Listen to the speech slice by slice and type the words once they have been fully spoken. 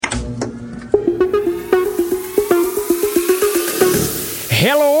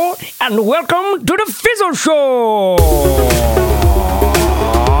And welcome to the Fizzle Show!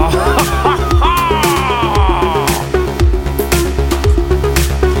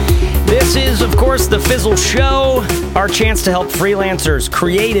 This is, of course, the Fizzle Show, our chance to help freelancers,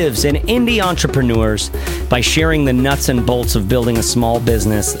 creatives, and indie entrepreneurs by sharing the nuts and bolts of building a small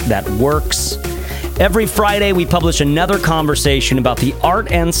business that works. Every Friday, we publish another conversation about the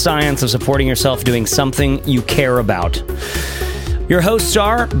art and science of supporting yourself doing something you care about. Your hosts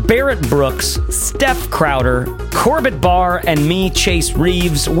are Barrett Brooks, Steph Crowder, Corbett Barr, and me, Chase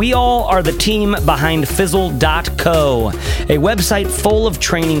Reeves. We all are the team behind Fizzle.co, a website full of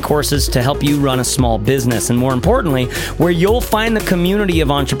training courses to help you run a small business, and more importantly, where you'll find the community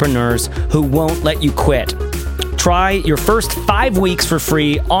of entrepreneurs who won't let you quit. Try your first 5 weeks for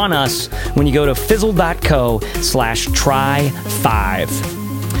free on us when you go to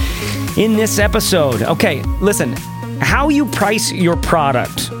fizzle.co/try5. In this episode, okay, listen, how you price your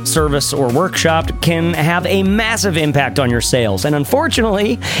product, service, or workshop can have a massive impact on your sales. And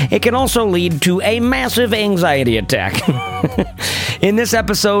unfortunately, it can also lead to a massive anxiety attack. In this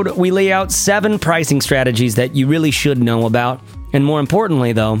episode, we lay out 7 pricing strategies that you really should know about. And more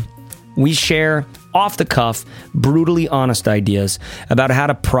importantly, though, we share off-the-cuff, brutally honest ideas about how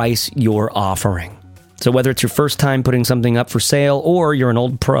to price your offering. So whether it's your first time putting something up for sale or you're an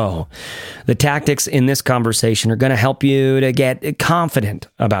old pro, the tactics in this conversation are going to help you to get confident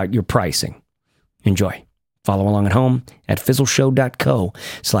about your pricing. Enjoy. Follow along at home at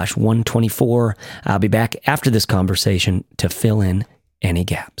fizzleshow.co/124. I'll be back after this conversation to fill in any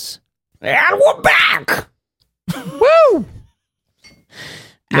gaps. And we're back! Woo!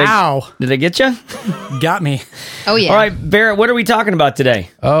 Ow. Did I get you? Got me. Oh, yeah. All right, Barrett, what are we talking about today?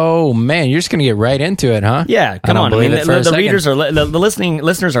 Oh, man, you're just going to get right into it, huh? Yeah, come on. The readers are, the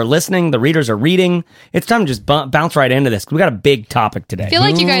listeners are listening, the readers are reading. It's time to just bounce right into this. We got a big topic today. I feel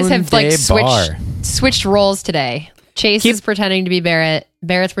like you guys have switched roles today. Chase is pretending to be Barrett.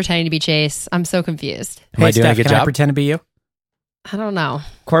 Barrett's pretending to be Chase. I'm so confused. Am I doing Steph, a good can job? I pretend to be you? I don't know.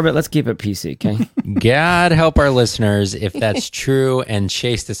 Corbett, let's keep it PC, okay? God help our listeners if that's true and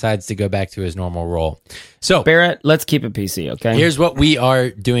Chase decides to go back to his normal role. So, Barrett, let's keep it PC, okay? here's what we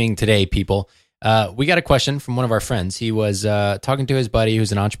are doing today, people. We got a question from one of our friends. He was talking to his buddy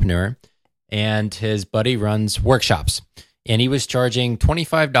who's an entrepreneur, and his buddy runs workshops. And he was charging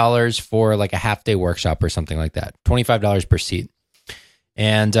 $25 for like a half-day workshop or something like that, $25 per seat.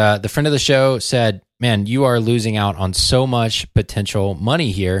 And the friend of the show said, man, you are losing out on so much potential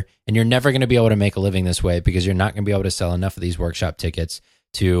money here, and you're never going to be able to make a living this way because you're not going to be able to sell enough of these workshop tickets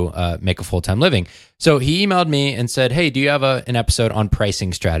to make a full-time living. So he emailed me and said, hey, do you have an episode on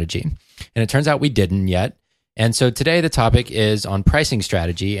pricing strategy? And it turns out we didn't yet. And so today the topic is on pricing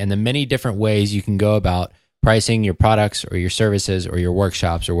strategy and the many different ways you can go about pricing your products or your services or your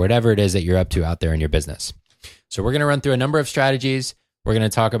workshops or whatever it is that you're up to out there in your business. So we're going to run through a number of strategies. We're going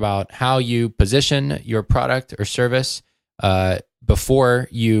to talk about how you position your product or service before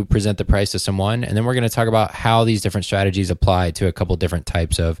you present the price to someone. And then we're going to talk about how these different strategies apply to a couple different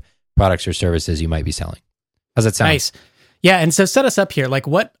types of products or services you might be selling. How's that sound? Nice. Yeah, and so set us up here. Like,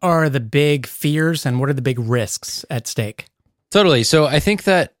 what are the big fears and what are the big risks at stake? Totally. So I think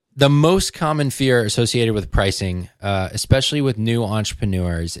that the most common fear associated with pricing, especially with new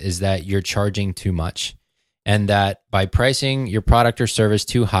entrepreneurs, is that you're charging too much. And that by pricing your product or service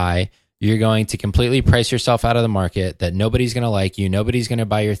too high, you're going to completely price yourself out of the market, that nobody's going to like you, nobody's going to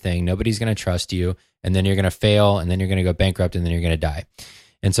buy your thing, nobody's going to trust you, and then you're going to fail, and then you're going to go bankrupt, and then you're going to die.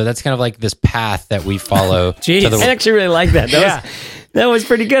 And so that's kind of like this path that we follow. Jeez, I actually really like that. That was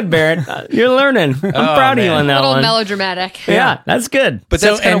pretty good, Barrett. You're learning. I'm proud of you on that one. A little melodramatic. Yeah, that's good. But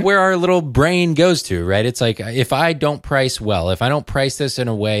that's kind of where our little brain goes to, right? It's like, if I don't price well, if I don't price this in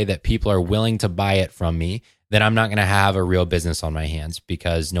a way that people are willing to buy it from me, then I'm not going to have a real business on my hands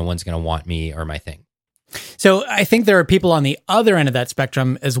because no one's going to want me or my thing. So I think there are people on the other end of that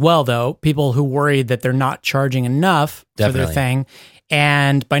spectrum as well, though, people who worry that they're not charging enough for their thing.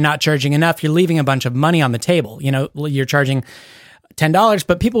 And by not charging enough, you're leaving a bunch of money on the table. You know, you're charging $10,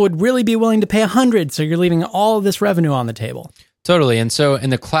 but people would really be willing to pay $100. So you're leaving all of this revenue on the table. Totally. And so in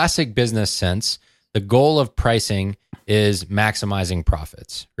the classic business sense, the goal of pricing is maximizing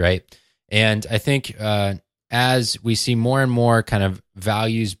profits, right? And I think as we see more and more kind of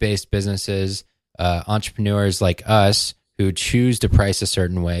values-based businesses, entrepreneurs like us who choose to price a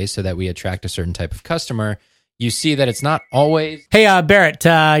certain way so that we attract a certain type of customer, you see that it's not always... Hey, Barrett,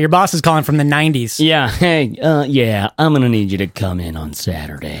 your boss is calling from the 90s. Yeah, hey, I'm going to need you to come in on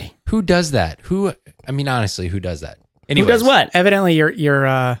Saturday. Who does that? Honestly, who does that? Anyways, who does what? Evidently, your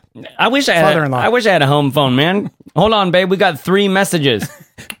I wish I father-in-law. I wish I had a home phone, man. Hold on, babe. We got 3 messages.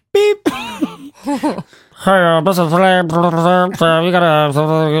 beep. Hey, this is you gotta.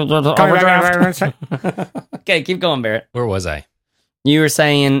 Okay, keep going, Barrett. Where was I? You were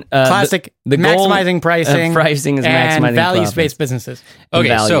saying classic the maximizing pricing. Pricing is and maximizing values-based businesses.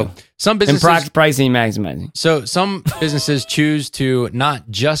 Okay, so some businesses pricing maximizing. So some businesses choose to not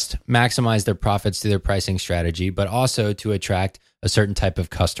just maximize their profits through their pricing strategy, but also to attract a certain type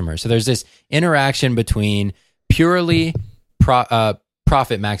of customer. So there's this interaction between purely profit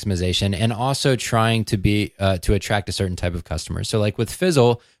maximization and also trying to be to attract a certain type of customer. So like with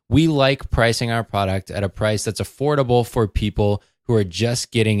Fizzle, we like pricing our product at a price that's affordable for people who are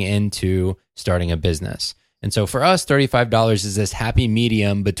just getting into starting a business. And so for us, $35 is this happy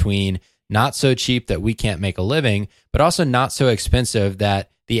medium between not so cheap that we can't make a living, but also not so expensive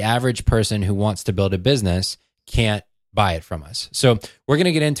that the average person who wants to build a business can't buy it from us. So we're going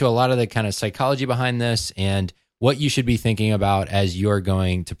to get into a lot of the kind of psychology behind this and what you should be thinking about as you're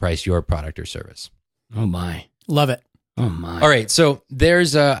going to price your product or service. Oh my. Love it. Oh my. All right. So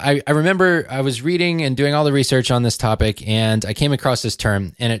there's I remember I was reading and doing all the research on this topic and I came across this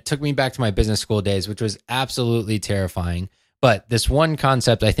term and it took me back to my business school days, which was absolutely terrifying. But this one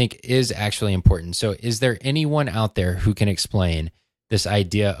concept I think is actually important. So is there anyone out there who can explain this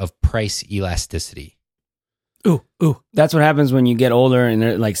idea of price elasticity? Ooh. That's what happens when you get older and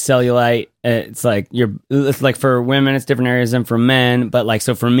they're like cellulite. It's like for women, it's different areas than for men. But like,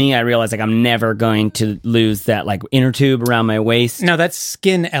 so for me, I realized like I'm never going to lose that like inner tube around my waist. No, that's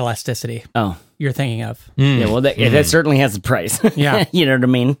skin elasticity. Oh, you're thinking of. Yeah, well, that certainly has a price. Yeah. You know what I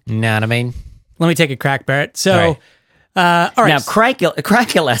mean? Know what I mean? Let me take a crack, Barrett. So, All all right. Now,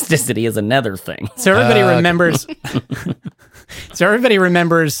 crack elasticity is another thing. So everybody remembers. So everybody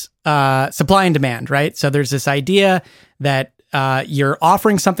remembers supply and demand, right? So there's this idea that you're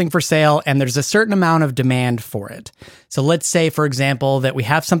offering something for sale and there's a certain amount of demand for it. So let's say, for example, that we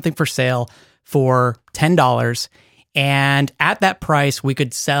have something for sale for $10 and at that price, we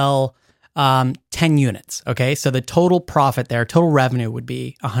could sell 10 units, okay? So the total profit there, total revenue would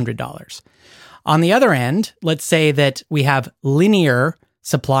be $100. On the other end, let's say that we have linear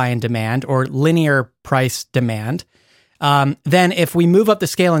supply and demand or linear price demand. Then if we move up the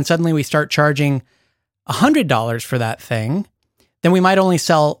scale and suddenly we start charging $100 for that thing, then we might only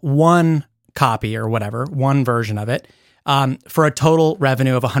sell one copy or whatever, one version of it, for a total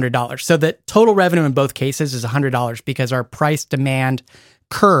revenue of $100. So the total revenue in both cases is $100 because our price demand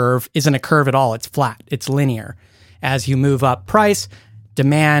curve isn't a curve at all. It's flat. It's linear. As you move up price,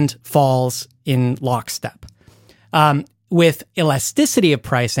 demand falls in lockstep. With elasticity of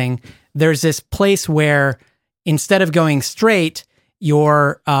pricing, there's this place where instead of going straight,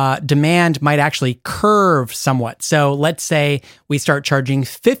 your demand might actually curve somewhat. So let's say we start charging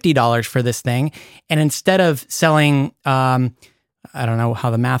 $50 for this thing, and instead of selling, I don't know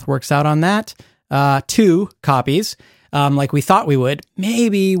how the math works out on that, 2 copies, like we thought we would,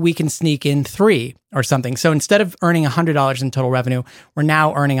 maybe we can sneak in 3 or something. So instead of earning $100 in total revenue, we're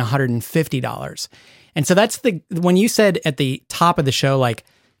now earning $150. And so that's when you said at the top of the show, like,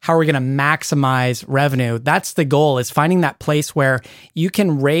 how are we going to maximize revenue? That's the goal, is finding that place where you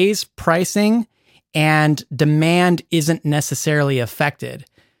can raise pricing and demand isn't necessarily affected.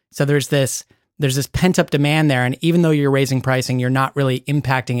 So there's this pent up demand there. And even though you're raising pricing, you're not really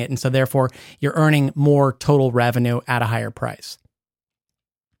impacting it. And so therefore you're earning more total revenue at a higher price.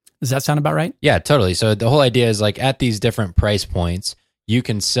 Does that sound about right? Yeah, totally. So the whole idea is like at these different price points, you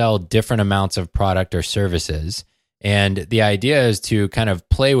can sell different amounts of product or services. And the idea is to kind of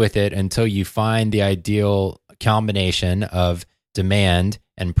play with it until you find the ideal combination of demand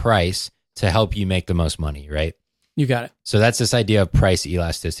and price to help you make the most money, right? You got it. So that's this idea of price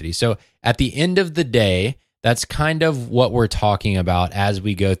elasticity. So at the end of the day, that's kind of what we're talking about as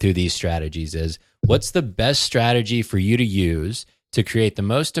we go through these strategies is what's the best strategy for you to use to create the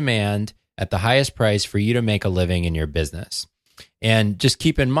most demand at the highest price for you to make a living in your business. And just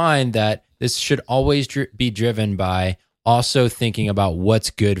keep in mind that this should always be driven by also thinking about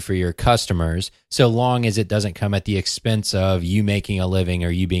what's good for your customers, so long as it doesn't come at the expense of you making a living or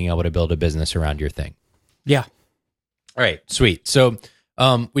you being able to build a business around your thing. Yeah. All right, sweet. So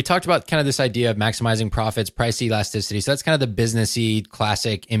we talked about kind of this idea of maximizing profits, price elasticity. So that's kind of the businessy,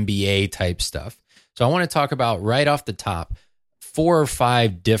 classic MBA type stuff. So I want to talk about right off the top 4 or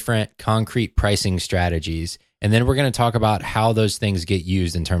 5 different concrete pricing strategies. And then we're going to talk about how those things get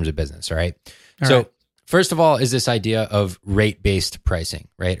used in terms of business, all right? First of all is this idea of rate-based pricing,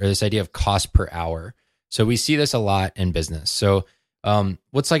 right? Or this idea of cost per hour. So we see this a lot in business. So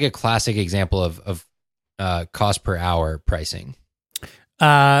what's like a classic example of cost per hour pricing?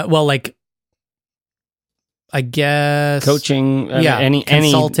 Well, like I guess coaching, any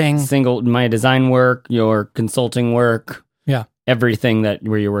consulting, my design work, your consulting work, everything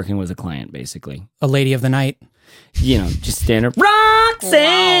where you're working with a client, basically. A lady of the night, just standard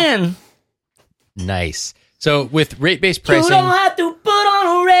Roxanne. Wow. Nice. So with rate-based pricing, you don't have to put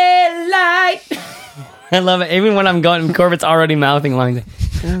on a red light. I love it. Even when I'm going, Corbett's already mouthing lines.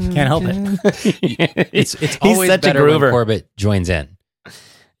 Can't help it. It's always better when Corbett joins in.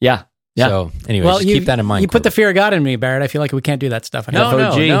 Yeah. So, anyways, keep that in mind. You put the fear of God in me, Barrett. I feel like we can't do that stuff anymore.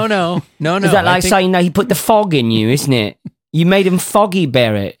 No. Is that like saying, he put the fog in you, isn't it? You made him foggy,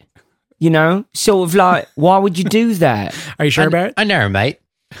 Barrett. Sort of like, why would you do that? Are you sure, Barrett? I know, mate.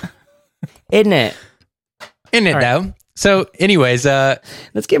 Isn't it? Though? So, anyways,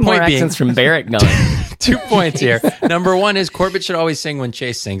 let's get more accents from Barrett going. 2 points here. Number one is Corbett should always sing when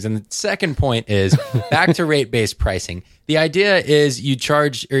Chase sings. And the second point is back to rate-based pricing. The idea is you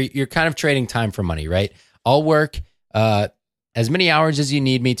charge, or you're kind of trading time for money, right? I'll work as many hours as you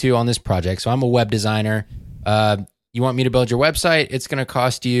need me to on this project. So I'm a web designer. You want me to build your website? It's going to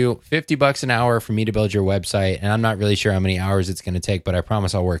cost you $50 an hour for me to build your website. And I'm not really sure how many hours it's going to take, but I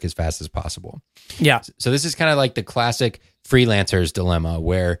promise I'll work as fast as possible. Yeah. So this is kind of like the classic freelancer's dilemma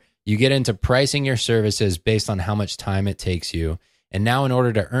where you get into pricing your services based on how much time it takes you. And now in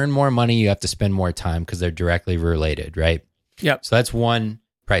order to earn more money, you have to spend more time because they're directly related, right? Yep. So that's one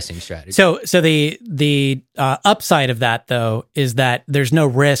pricing strategy. So the upside of that, though, is that there's no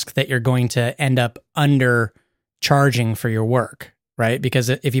risk that you're going to end up undercharging for your work, right? Because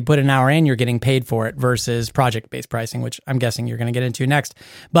if you put an hour in, you're getting paid for it versus project-based pricing, which I'm guessing you're going to get into next.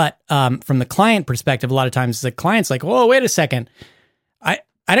 But from the client perspective, a lot of times the client's like, whoa, wait a second.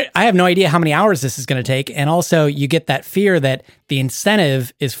 I have no idea how many hours this is going to take. And also you get that fear that the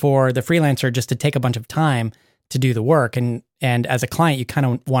incentive is for the freelancer just to take a bunch of time to do the work. And as a client, you kind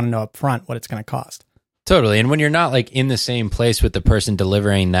of want to know up front what it's going to cost. Totally. And when you're not like in the same place with the person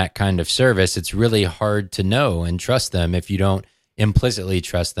delivering that kind of service, it's really hard to know and trust them if you don't implicitly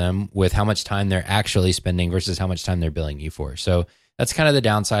trust them with how much time they're actually spending versus how much time they're billing you for. So that's kind of the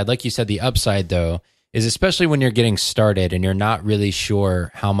downside. Like you said, the upside though, is especially when you're getting started and you're not really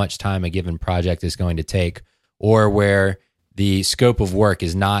sure how much time a given project is going to take, or where the scope of work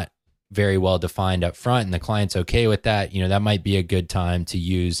is not very well defined up front and the client's okay with that, that might be a good time to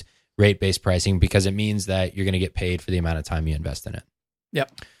use rate-based pricing because it means that you're going to get paid for the amount of time you invest in it.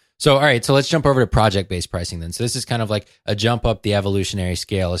 Yep. So, all right, so let's jump over to project-based pricing then. So this is kind of like a jump up the evolutionary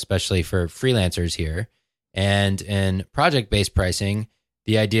scale, especially for freelancers here. And in project-based pricing,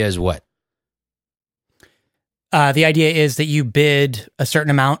 the idea is what? The idea is that you bid a certain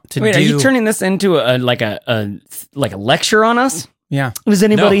amount to do. Are you turning this into a lecture on us? Yeah. Does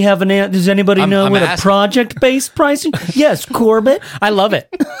anybody know what a project-based pricing? Yes, Corbett. I love it.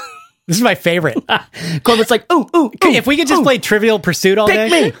 This is my favorite. Corbett's like, ooh. If we could just play Trivial Pursuit all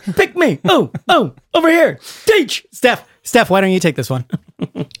day. Pick me. Oh, over here. Teach. Steph, why don't you take this one?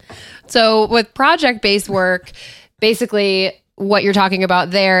 So with project-based work, basically what you're talking about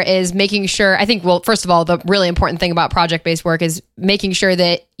there is making sure, I think, well, first of all, the really important thing about project-based work is making sure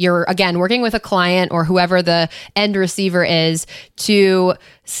that you're, again, working with a client or whoever the end receiver is to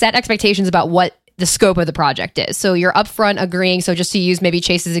set expectations about what the scope of the project is. So you're upfront agreeing. So just to use maybe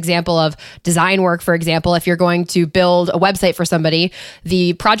Chase's example of design work, for example, if you're going to build a website for somebody,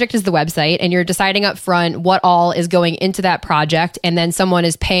 the project is the website and you're deciding upfront what all is going into that project. And then someone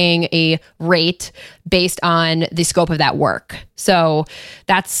is paying a rate based on the scope of that work. So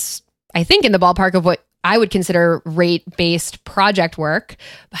that's, I think, in the ballpark of what I would consider rate-based project work.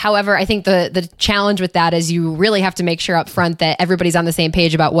 However, I think the challenge with that is you really have to make sure up front that everybody's on the same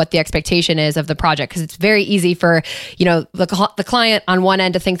page about what the expectation is of the project, because it's very easy for, the client on one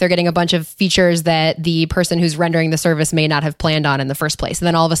end to think they're getting a bunch of features that the person who's rendering the service may not have planned on in the first place. And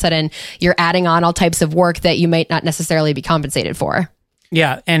then all of a sudden you're adding on all types of work that you might not necessarily be compensated for.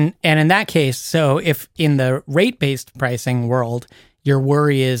 Yeah, and in that case, so if in the rate-based pricing world, your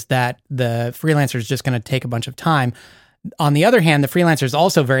worry is that the freelancer is just going to take a bunch of time. On the other hand, the freelancer is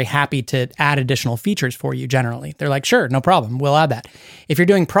also very happy to add additional features for you generally. They're like, sure, no problem, we'll add that. If you're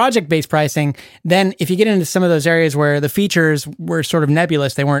doing project-based pricing, then if you get into some of those areas where the features were sort of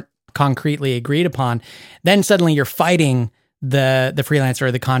nebulous, they weren't concretely agreed upon, then suddenly you're fighting the freelancer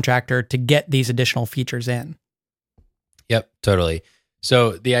or the contractor to get these additional features in. Yep, totally.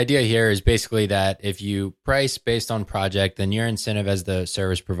 So the idea here is basically that if you price based on project, then your incentive as the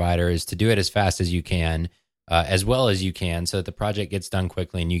service provider is to do it as fast as you can, as well as you can, so that the project gets done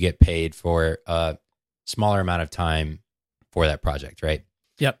quickly and you get paid for a smaller amount of time for that project, right?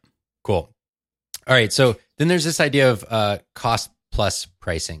 Yep. Cool. All right. So then there's this idea of cost plus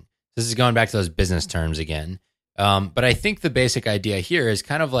pricing. This is going back to those business terms again. But I think the basic idea here is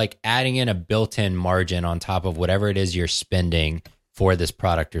kind of like adding in a built-in margin on top of whatever it is you're spending for this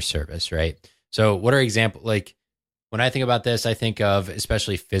product or service, right? So what are examples? Like when I think about this, I think of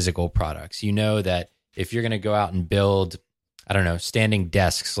especially physical products. You know that if you're going to go out and build, I don't know, standing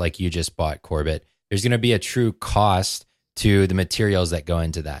desks like you just bought, Corbett, there's going to be a true cost to the materials that go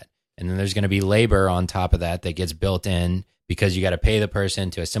into that. And then there's going to be labor on top of that that gets built in because you got to pay the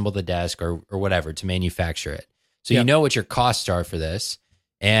person to assemble the desk or whatever to manufacture it. So you know what your costs are for this.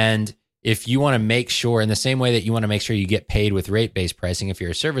 And if you want to make sure, in the same way that you want to make sure you get paid with rate-based pricing, if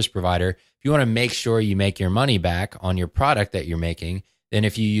you're a service provider, if you want to make sure you make your money back on your product that you're making, then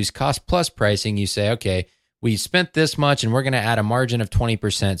if you use cost plus pricing, you say, okay, we spent this much and we're going to add a margin of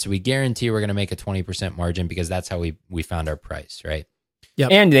 20%. So we guarantee we're going to make a 20% margin because that's how we found our price, right?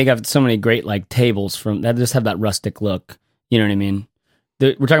 Yep. And they got so many great like tables from that just have that rustic look. You know what I mean?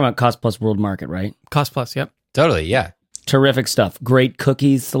 We're talking about cost plus world market, right? Cost plus, yep. Totally, yeah. Terrific stuff. Great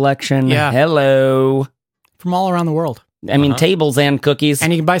cookies selection. Yeah. Hello. From all around the world. I mean, tables and cookies.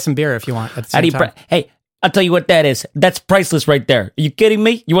 And you can buy some beer if you want. At the How same do you time. Hey, I'll tell you what that is. That's priceless right there. Are you kidding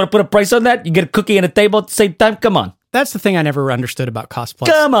me? You want to put a price on that? You get a cookie and a table at the same time? Come on. That's the thing I never understood about cost plus.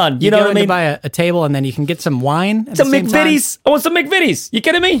 Come on. You know what I mean? You buy a table and then you can get some wine at some the same McVitties. time. I want some McVitties. You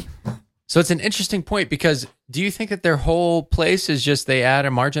kidding me? So it's an interesting point because do you think that their whole place is just they add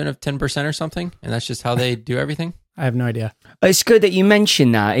a margin of 10% or something? And that's just how they do everything? I have no idea. It's good that you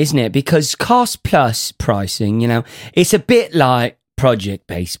mention that, isn't it? Because cost plus pricing, you know, it's a bit like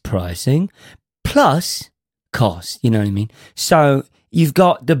project-based pricing plus cost, you know what I mean? So you've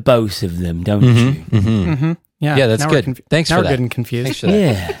got the both of them, don't you? Mm-hmm. Yeah, that's good. Thanks for that. Now we're good and confused. Thanks for that.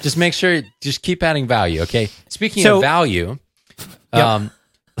 Yeah. Just make sure, just keep adding value, okay? Speaking of value,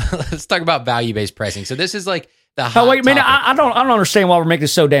 let's talk about value-based pricing. So this is like the hot wait a minute. topic. I don't understand why we're making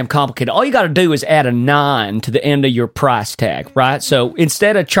this so damn complicated. All you got to do is add a 9 to the end of your price tag, right? So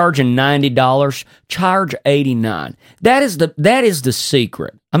instead of charging $90, charge $89. That is the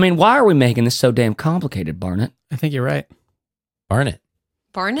secret. I mean, why are we making this so damn complicated, Barnett? I think you're right. Barnett.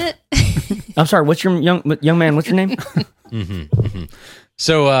 I'm sorry. What's your young man? What's your name?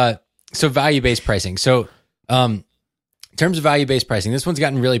 So value-based pricing. So, in terms of value-based pricing, this one's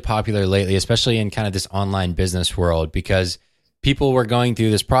gotten really popular lately, especially in kind of this online business world, because people were going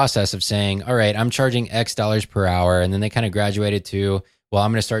through this process of saying, all right, I'm charging X dollars per hour. And then they kind of graduated to, well,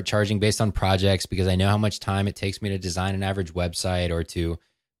 I'm going to start charging based on projects because I know how much time it takes me to design an average website or to,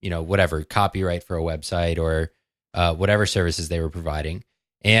 whatever, copyright for a website or whatever services they were providing.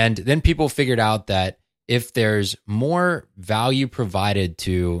 And then people figured out that if there's more value provided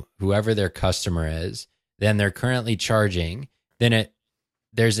to whoever their customer is than they're currently charging, then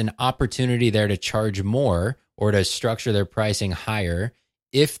there's an opportunity there to charge more or to structure their pricing higher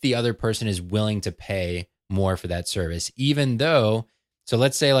if the other person is willing to pay more for that service, even though, so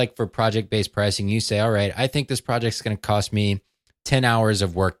let's say like for project-based pricing, you say, all right, I think this project's going to cost me 10 hours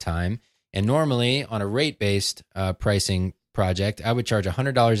of work time. And normally on a rate-based pricing project, I would charge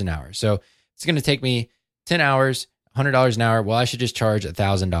 $100 an hour. So it's going to take me 10 hours, $100 an hour. Well, I should just charge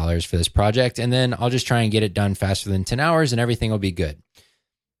 $1,000 for this project. And then I'll just try and get it done faster than 10 hours and everything will be good.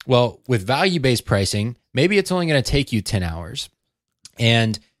 Well, with value-based pricing, maybe it's only going to take you 10 hours.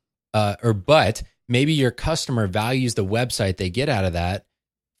 But maybe your customer values the website they get out of that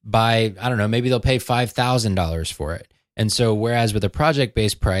by, I don't know, maybe they'll pay $5,000 for it. And so whereas with a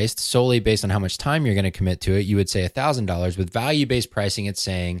project-based price, solely based on how much time you're going to commit to it, you would say $1,000. With value-based pricing, it's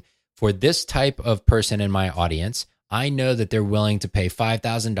saying, for this type of person in my audience, I know that they're willing to pay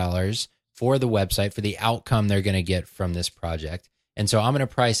 $5,000 for the website, for the outcome they're going to get from this project. And so I'm going to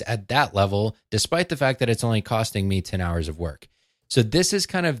price at that level, despite the fact that it's only costing me 10 hours of work. So this is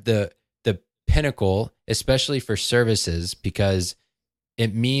kind of the pinnacle, especially for services, because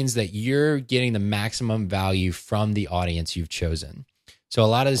it means that you're getting the maximum value from the audience you've chosen. So a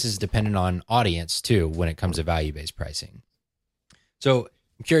lot of this is dependent on audience too, when it comes to value-based pricing. So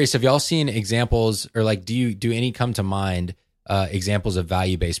I'm curious, have y'all seen examples, or like, do any come to mind examples of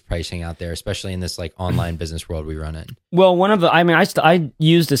value-based pricing out there, especially in this like online business world we run in? Well, I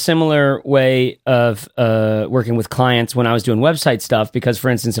used a similar way of working with clients when I was doing website stuff, because for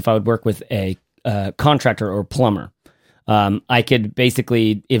instance, if I would work with a contractor or plumber, I could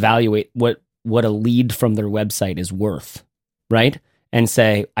basically evaluate what a lead from their website is worth, right? And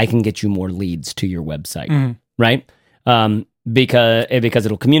say, I can get you more leads to your website, right? Because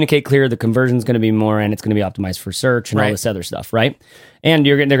it'll communicate clear, the conversion's going to be more, and it's going to be optimized for search and all this other stuff, right? And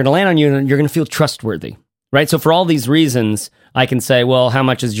they're going to land on you, and you're going to feel trustworthy, right? So for all these reasons, I can say, well, how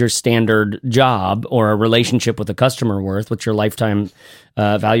much is your standard job or a relationship with a customer worth? What's your lifetime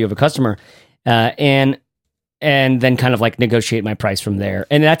value of a customer? And then kind of like negotiate my price from there.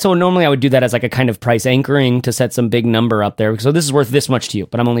 And that's so normally I would do that as like a kind of price anchoring to set some big number up there. So this is worth this much to you,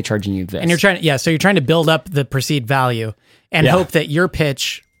 but I'm only charging you this. And so you're trying to build up the perceived value and hope that your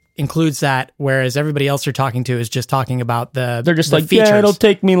pitch includes that, whereas everybody else you're talking to is just talking about they're just like, features. Yeah, it'll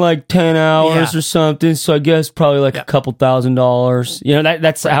take me like 10 hours or something, so I guess probably like a couple $1,000. You know,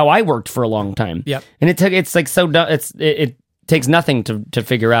 that's how I worked for a long time. Yep. And it's like so dumb. It takes nothing to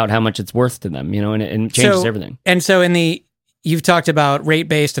figure out how much it's worth to them, you know, and it changes everything. And so you've talked about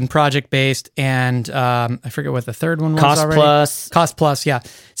rate-based and project-based, and I forget what the third one was already. Cost plus, yeah.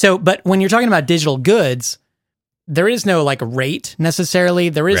 So, but when you're talking about digital goods, there is no like rate necessarily.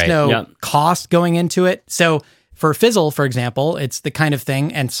 There is no cost going into it. So for Fizzle, for example, it's the kind of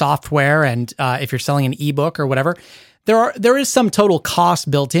thing, and software, and if you're selling an ebook or whatever, there is some total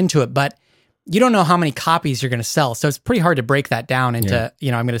cost built into it, but you don't know how many copies you're going to sell. So it's pretty hard to break that down into, I'm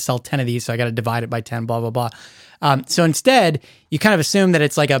going to sell 10 of these, so I got to divide it by 10, blah, blah, blah. So instead, you kind of assume that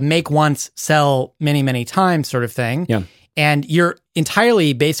it's like a make once, sell many, many times sort of thing. Yeah. And you're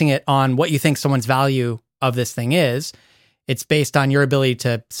entirely basing it on what you think someone's value of this thing is. It's based on your ability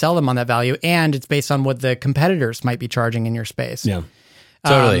to sell them on that value, and it's based on what the competitors might be charging in your space. Yeah,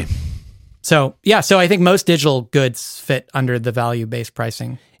 totally. So I think most digital goods fit under the value-based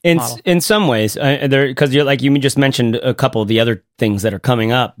pricing model. In some ways, because you just mentioned a couple of the other things that are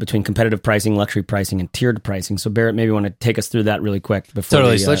coming up between competitive pricing, luxury pricing, and tiered pricing. So Barrett, maybe want to take us through that really quick before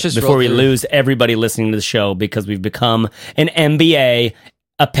we lose everybody listening to the show, because we've become an MBA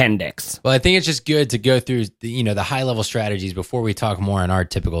appendix. Well, I think it's just good to go through the high level strategies before we talk more in our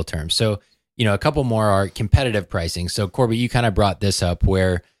typical terms. So, a couple more are competitive pricing. So Corby, you kind of brought this up,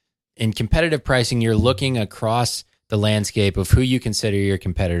 where in competitive pricing, you're looking across the landscape of who you consider your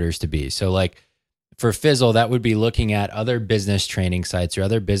competitors to be. So like for Fizzle, that would be looking at other business training sites or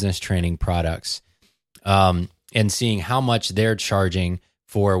other business training products, and seeing how much they're charging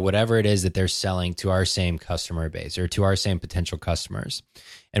for whatever it is that they're selling to our same customer base or to our same potential customers.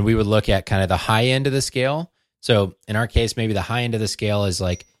 And we would look at kind of the high end of the scale. So in our case, maybe the high end of the scale is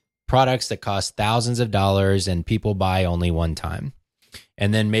like products that cost thousands of dollars and people buy only one time.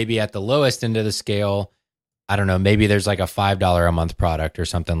 And then maybe at the lowest end of the scale, I don't know, maybe there's like a $5 a month product or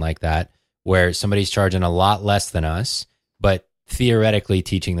something like that, where somebody's charging a lot less than us, but theoretically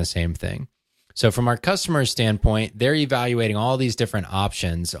teaching the same thing. So from our customer standpoint, they're evaluating all these different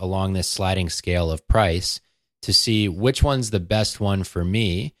options along this sliding scale of price to see which one's the best one for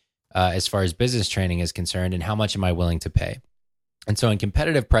me as far as business training is concerned, and how much am I willing to pay. And so in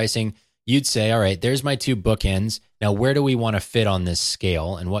competitive pricing, you'd say, all right, there's my two bookends. Now, where do we want to fit on this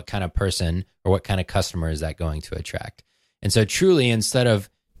scale, and what kind of person or what kind of customer is that going to attract? And so truly, instead of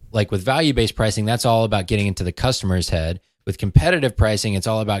like with value-based pricing, that's all about getting into the customer's head. With competitive pricing, it's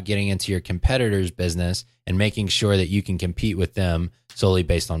all about getting into your competitor's business and making sure that you can compete with them solely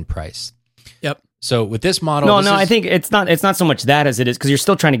based on price. Yep. So with this model, I think it's not so much that as it is, because you're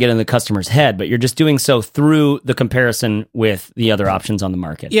still trying to get in the customer's head, but you're just doing so through the comparison with the other options on the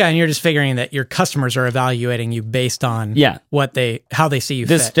market. Yeah, and you're just figuring that your customers are evaluating you based on how they see you.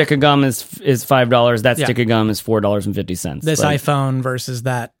 This fit. stick of gum is $5. That stick of gum is $4.50. This iPhone versus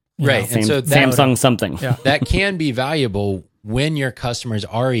that. Right. And so Samsung something. Yeah. That can be valuable when your customers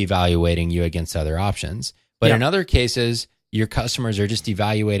are evaluating you against other options. But in other cases, your customers are just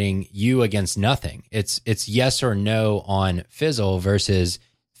evaluating you against nothing. It's yes or no on Fizzle versus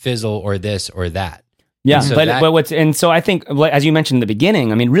Fizzle or this or that. Yeah, so I think, as you mentioned in the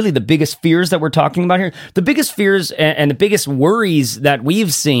beginning, I mean, really the biggest fears that we're talking about here, the biggest fears and the biggest worries that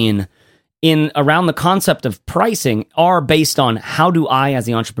we've seen in around the concept of pricing are based on how do I, as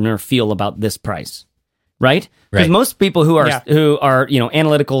the entrepreneur, feel about this price, right? Because most people who are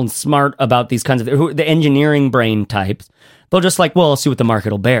analytical and smart about these kinds of the engineering brain types, they'll just like, well, I'll see what the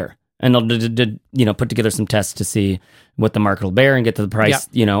market will bear, and they'll put together some tests to see what the market will bear and get to the price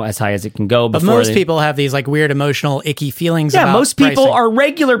as high as it can go. But most people have these like weird emotional icky feelings. Yeah, about most people pricing. are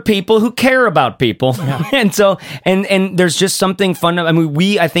regular people who care about people, and so and there's just something fun. I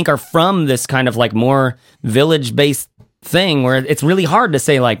mean, I think are from this kind of like more village based thing where it's really hard to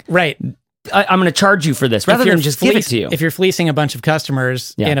say like, I'm going to charge you for this rather than just give it to you. If you're fleecing a bunch of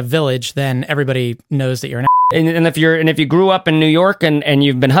customers in a village, then everybody knows that you're an and if you grew up in New York and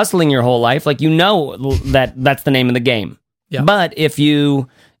you've been hustling your whole life, like that's the name of the game. Yeah. But if you're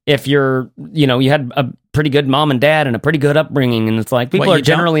you had pretty good mom and dad and a pretty good upbringing, and it's like people What, are you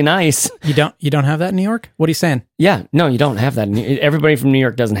don't? generally nice. You don't have that in New York? What are you saying? Yeah, no, you don't have that. Everybody from New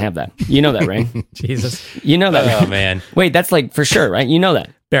York doesn't have that. You know that, right? Jesus. You know that. Oh right? man. Wait, that's like for sure, right? You know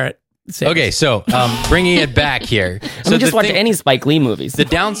that. Barrett. Okay, so bringing it back here. So just watch any Spike Lee movies. The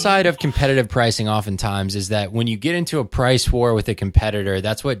downside of competitive pricing oftentimes is that when you get into a price war with a competitor,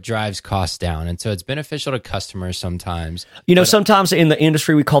 that's what drives costs down. And so it's beneficial to customers sometimes. Sometimes in the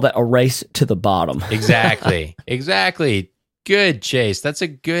industry, we call that a race to the bottom. Exactly. Exactly. Good, Chase. That's a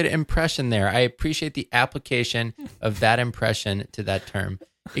good impression there. I appreciate the application of that impression to that term.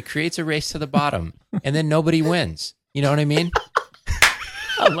 It creates a race to the bottom, and then nobody wins. You know what I mean?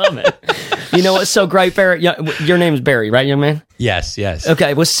 I love it. You know what's so great, Barrett? Your name is Barry, right, young man? Yes.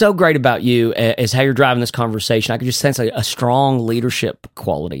 Okay, what's so great about you is how you're driving this conversation. I could just sense a strong leadership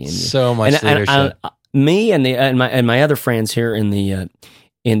quality in you. So much leadership. Me and my other friends here in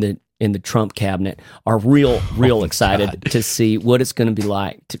the Trump cabinet are real excited to see what it's going to be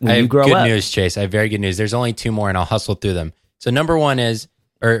like when you grow up. Good news, Chase. I have very good news. There's only two more, and I'll hustle through them. So number one is,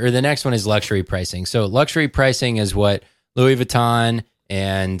 or the next one is luxury pricing. So luxury pricing is what Louis Vuitton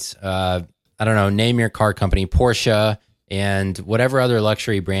and I don't know, name your car company, Porsche, and whatever other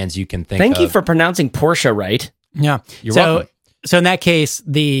luxury brands you can think of. Thank you for pronouncing Porsche right. Yeah. You're welcome. So in that case,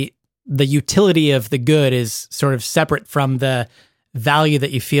 the utility of the good is sort of separate from the value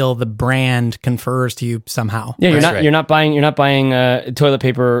that you feel the brand confers to you somehow. Yeah, Right. you're not buying toilet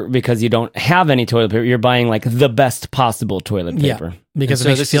paper because you don't have any toilet paper. You're buying like the best possible toilet paper. Yeah, because And it makes so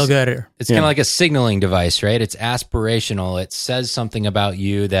you this feel is- good. It's kind of like a signaling device, right? It's aspirational. It says something about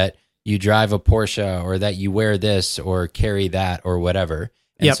you that you drive a Porsche or that you wear this or carry that or whatever.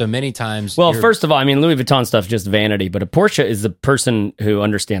 And so many times... Well, first of all, I mean, Louis Vuitton stuff is just vanity, but a Porsche is the person who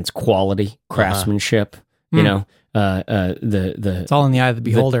understands quality, craftsmanship, you know, It's all in the eye of the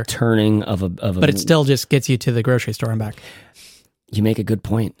beholder. the turning of a... But it still just gets you to the grocery store and back. You make a good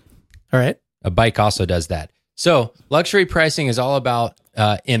point. All right. A bike also does that. So luxury pricing is all about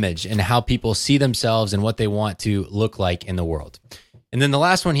image and how people see themselves and what they want to look like in the world. And then the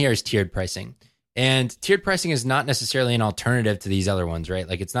last one here is tiered pricing. And tiered pricing is not necessarily an alternative to these other ones, right?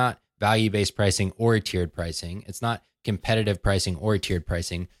 Like it's not value-based pricing or tiered pricing. It's not competitive pricing or tiered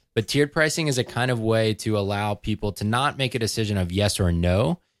pricing. But tiered pricing is a kind of way to allow people to not make a decision of yes or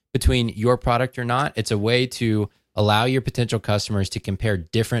no between your product or not. It's a way to allow your potential customers to compare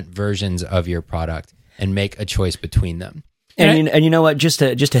different versions of your product and make a choice between them. And you know what? Just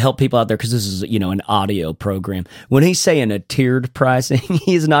to help people out there, because this is an audio program. When he's saying a tiered pricing,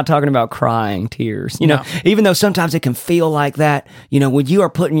 he's not talking about crying tears. No. Even though sometimes it can feel like that. When you are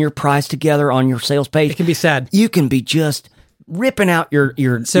putting your price together on your sales page, It can be sad. you can be just ripping out your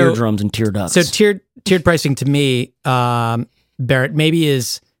eardrums and tear ducts. So tiered pricing to me, Barrett, maybe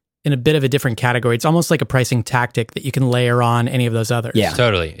is in a bit of a different category. It's almost like a pricing tactic that you can layer on any of those others. Yeah.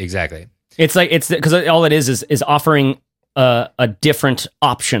 Totally. Exactly. It's because all it is offering a different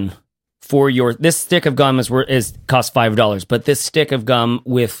option for this stick of gum costs $5, but this stick of gum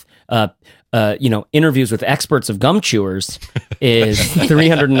with interviews with experts of gum chewers is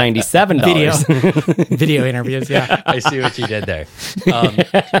 $397. Video interviews. Yeah. I see what you did there. All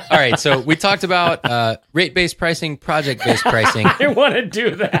right. So we talked about rate-based pricing, project-based pricing. I want to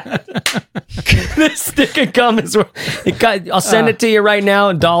do that. This stick of gum is. I'll send it to you right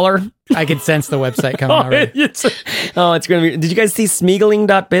now. $1. I could sense the website coming already. It's going to be. Did you guys see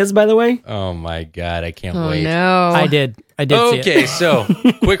smeagling.biz, by the way? Oh my God. I can't Oh wait. no. I did see it. Okay. So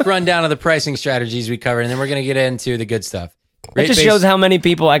quick rundown of the pricing strategies we covered, and then we're going to get into the good stuff. It just shows how many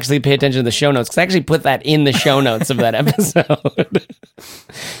people actually pay attention to the show notes, because I actually put that in the show notes of that episode.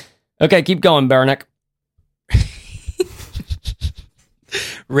 Okay, keep going, Baranek.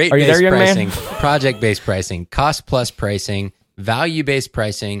 Rate-based young man? pricing, project-based pricing, cost-plus pricing, value-based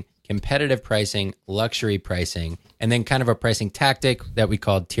pricing, competitive pricing, luxury pricing, and then kind of a pricing tactic that we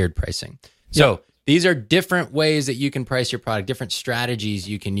called tiered pricing. So these are different ways that you can price your product, different strategies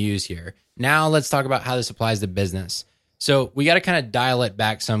you can use here. Now let's talk about how this applies to business. So we got to kind of dial it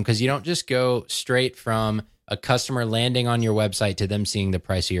back some, because you don't just go straight from a customer landing on your website to them seeing the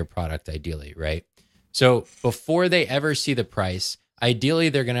price of your product, ideally, right? So before they ever see the price, ideally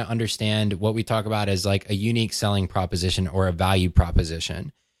they're going to understand what we talk about as like a unique selling proposition or a value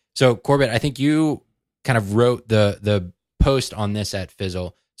proposition. So Corbett, I think you kind of wrote the post on this at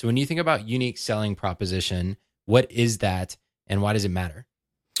Fizzle. So when you think about unique selling proposition, what is that and why does it matter?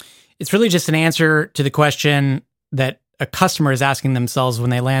 It's really just an answer to the question that a customer is asking themselves when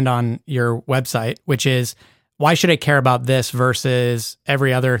they land on your website, which is, why should I care about this versus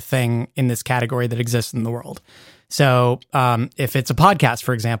every other thing in this category that exists in the world? So if it's a podcast,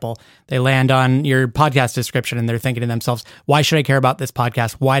 for example, they land on your podcast description and they're thinking to themselves, why should I care about this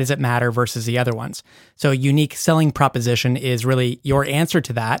podcast? Why does it matter versus the other ones? So unique selling proposition is really your answer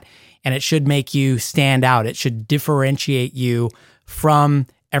to that. And it should make you stand out. It should differentiate you from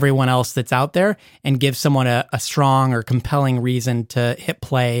everyone else that's out there and give someone a strong or compelling reason to hit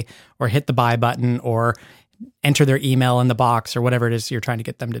play or hit the buy button or enter their email in the box or whatever it is you're trying to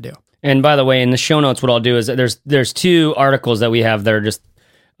get them to do. And by the way, in the show notes, what I'll do is there's 2 articles that we have that are just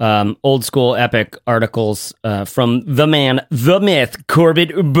old school epic articles from the man, the myth,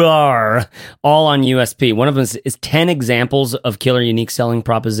 Corbett Barr, all on USP. One of them is 10 examples of killer unique selling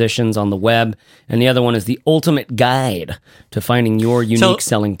propositions on the web, and the other one is the ultimate guide to finding your unique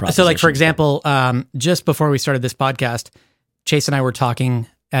selling proposition. So, like, for example, just before we started this podcast, Chase and I were talking,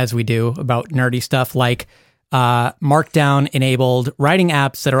 as we do, about nerdy stuff like Markdown-enabled writing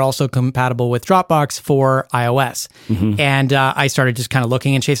apps that are also compatible with Dropbox for iOS. Mm-hmm. And I started just kind of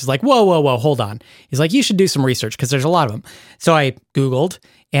looking, and Chase is like, whoa, hold on. He's like, you should do some research because there's a lot of them. So I Googled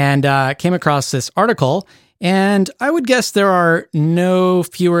and came across this article, and I would guess there are no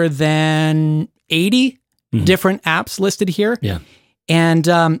fewer than 80 different apps listed here. Yeah. And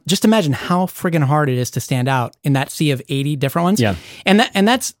just imagine how friggin' hard it is to stand out in that sea of 80 different ones. Yeah. And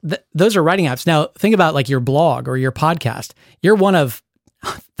those are writing apps. Now, think about like your blog or your podcast. You're one of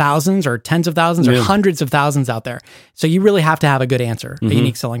thousands or tens of thousands or hundreds of thousands out there. So you really have to have a good answer, a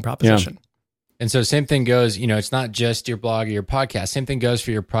unique selling proposition. Yeah. And so same thing goes, it's not just your blog or your podcast. Same thing goes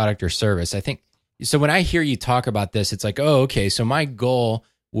for your product or service. I think, so when I hear you talk about this, it's like, oh, okay, so my goal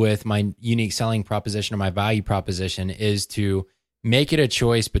with my unique selling proposition or my value proposition is to make it a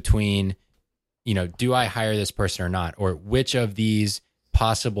choice between, do I hire this person or not? Or which of these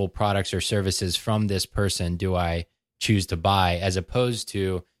possible products or services from this person do I choose to buy, as opposed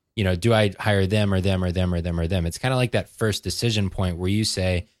to, do I hire them or them or them or them or them? It's kind of like that first decision point where you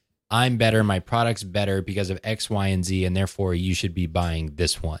say, I'm better, my product's better because of X, Y, and Z, and therefore you should be buying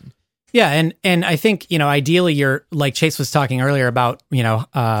this one. Yeah. And I think, ideally you're, like Chase was talking earlier about,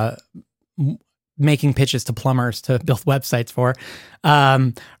 making pitches to plumbers to build websites for,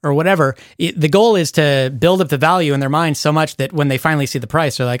 or whatever. The goal is to build up the value in their mind so much that when they finally see the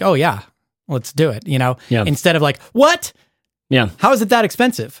price, they're like, oh yeah, let's do it. Instead of like, what? Yeah. How is it that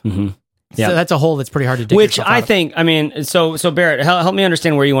expensive? Mm-hmm. Yeah. So that's a hole that's pretty hard to dig. Which I think, so Barrett, help me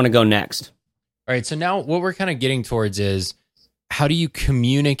understand where you want to go next. All right. So now what we're kind of getting towards is, how do you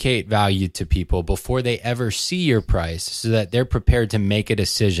communicate value to people before they ever see your price so that they're prepared to make a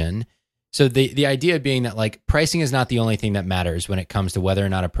decision? So the idea being that, like, pricing is not the only thing that matters when it comes to whether or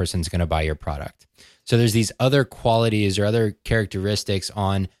not a person's going to buy your product. So there's these other qualities or other characteristics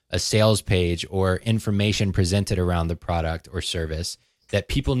on a sales page or information presented around the product or service that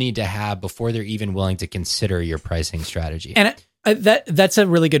people need to have before they're even willing to consider your pricing strategy. And that's a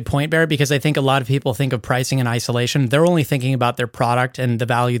really good point, Barrett, because I think a lot of people think of pricing in isolation. They're only thinking about their product and the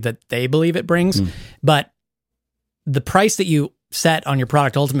value that they believe it brings. But the price that you set on your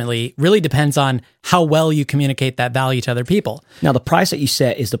product ultimately really depends on how well you communicate that value to other people. Now, the price that you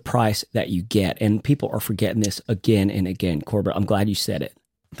set is the price that you get, and people are forgetting this again and again. Corbett, I'm glad you said it.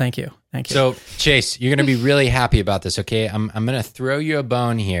 Thank you. So, Chase, you're going to be really happy about this, okay? I'm going to throw you a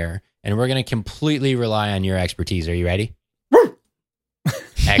bone here, and we're going to completely rely on your expertise. Are you ready?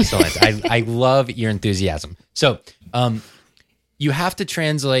 Excellent. I love your enthusiasm. So, you have to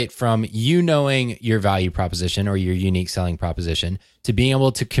translate from you knowing your value proposition or your unique selling proposition to being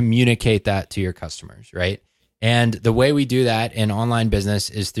able to communicate that to your customers, right? And the way we do that in online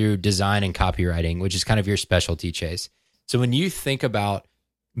business is through design and copywriting, which is kind of your specialty, Chase. So when you think about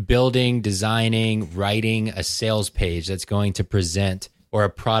building, designing, writing a sales page that's going to present, or a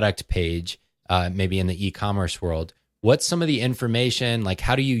product page, maybe in the e-commerce world, what's some of the information, like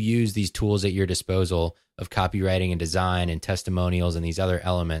how do you use these tools at your disposal of copywriting and design and testimonials and these other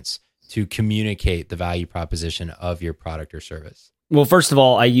elements to communicate the value proposition of your product or service? Well, first of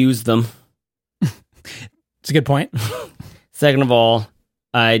all, I use them. It's a good point. Second of all,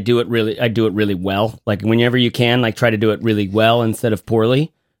 I do it really well. Like whenever you can, like try to do it really well instead of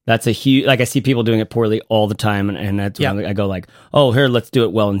poorly. That's a huge, like I see people doing it poorly all the time. And that's when I go like, oh, here, let's do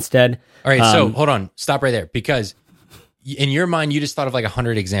it well instead. All right. So hold on, stop right there, because in your mind, you just thought of like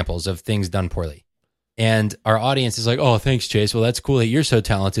 100 examples of things done poorly. And our audience is like, oh, thanks, Chase. Well, that's cool that you're so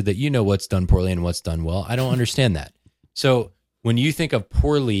talented that you know what's done poorly and what's done well. I don't understand that. So when you think of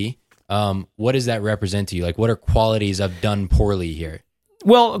poorly, what does that represent to you? Like, what are qualities of done poorly here?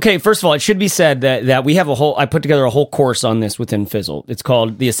 Well, okay, first of all, it should be said that we have I put together a whole course on this within Fizzle. It's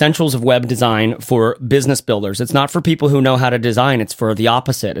called The Essentials of Web Design for Business Builders. It's not for people who know how to design. It's for the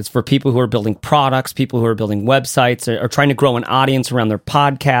opposite. It's for people who are building products, people who are building websites, or trying to grow an audience around their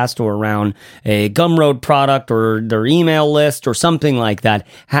podcast or around a Gumroad product or their email list or something like that.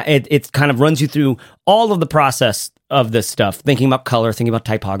 It kind of runs you through all of the process of this stuff, thinking about color, thinking about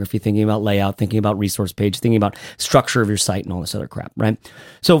typography, thinking about layout, thinking about resource page, thinking about structure of your site and all this other crap, right?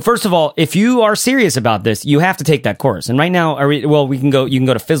 So first of all, if you are serious about this, you have to take that course. And right now, you can go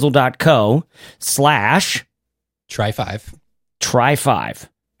to fizzle.co/try5.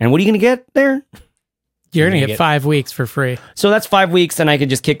 And what are you going to get there? You're going to get 5 weeks for free. So that's 5 weeks, and I could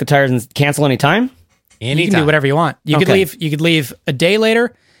just kick the tires and cancel anytime? You can do whatever you want. You could leave a day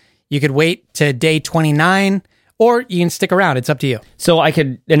later. You could wait to day 29. Or you can stick around. It's up to you. So I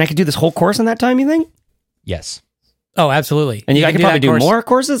could do this whole course in that time, you think? Yes. Oh, absolutely. And I could probably do more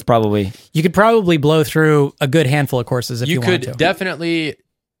courses, probably. You could probably blow through a good handful of courses if you wanted to. You could definitely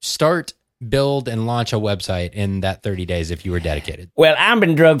start, build, and launch a website in that 30 days if you were dedicated. Well, I've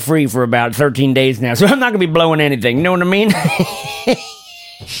been drug-free for about 13 days now, so I'm not going to be blowing anything. You know what I mean?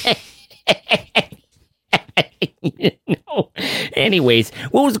 No. Anyways,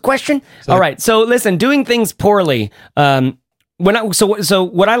 what was the question? All right. So listen, doing things poorly. So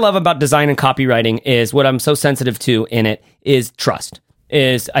what I love about design and copywriting is what I'm so sensitive to in it is trust.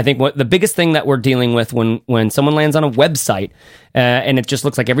 Is I think what the biggest thing that we're dealing with when someone lands on a website and it just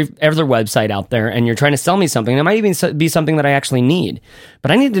looks like every other website out there, and you're trying to sell me something. It might even be something that I actually need,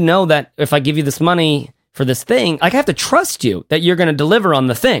 but I need to know that if I give you this money for this thing, I have to trust you that you're going to deliver on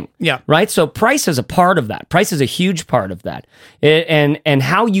the thing. Yeah. Right? So price is a part of that. Price is a huge part of that. And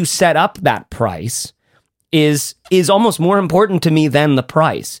how you set up that price is almost more important to me than the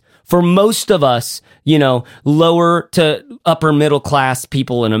price. For most of us, lower to upper middle class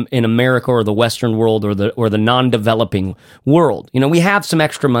people in America or the Western world or the non-developing world, we have some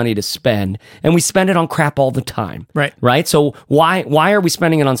extra money to spend, and we spend it on crap all the time. Right. So why are we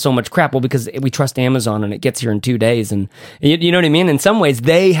spending it on so much crap? Well, because we trust Amazon and it gets here in 2 days, and you know what I mean. In some ways,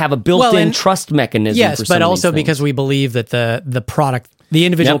 they have a built-in trust mechanism. Yes, for some but of also these things. because we believe that the product. The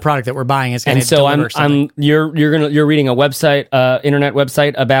individual product that we're buying is going to deliver something. You're reading a website, internet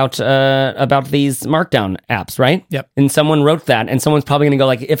website about these markdown apps, right? Yep. And someone wrote that, and someone's probably going to go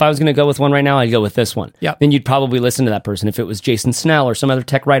like, if I was going to go with one right now, I'd go with this one. Yep. Then you'd probably listen to that person. If it was Jason Snell or some other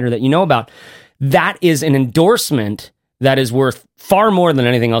tech writer that you know about, that is an endorsement that is worth far more than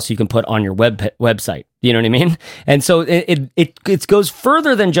anything else you can put on your website. You know what I mean? And so it goes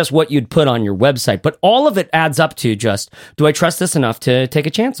further than just what you'd put on your website, but all of it adds up to just, do I trust this enough to take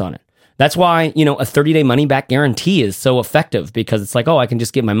a chance on it? That's why, a 30-day money-back guarantee is so effective, because it's like, I can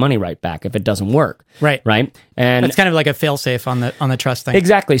just get my money right back if it doesn't work. Right. Right? And it's kind of like a fail-safe on the trust thing.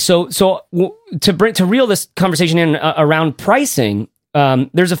 Exactly. So to reel this conversation in around pricing,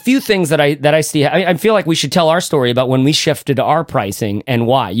 there's a few things that I see. I feel like we should tell our story about when we shifted our pricing and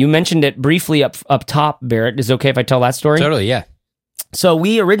why. You mentioned it briefly up top, Barrett. Is it okay if I tell that story? Totally, yeah. So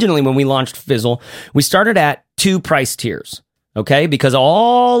we originally, when we launched Fizzle, we started at 2 price tiers. Okay, because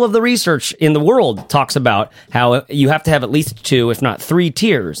all of the research in the world talks about how you have to have at least 2, if not 3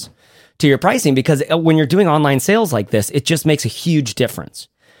 tiers to your pricing, because when you're doing online sales like this, it just makes a huge difference.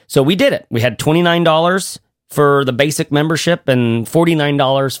 So we did it. We had $29 for the basic membership and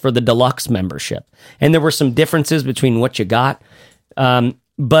 $49 for the deluxe membership. And there were some differences between what you got.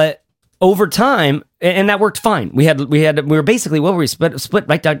 But over time, and that worked fine. We were basically, what were we split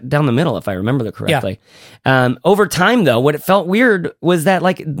right down the middle, if I remember that correctly. Yeah. Over time, though, what it felt weird was that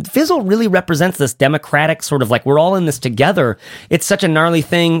like Fizzle really represents this democratic sort of like, we're all in this together. It's such a gnarly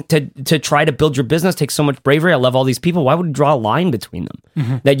thing to try to build your business. Takes so much bravery. I love all these people. Why would you draw a line between them?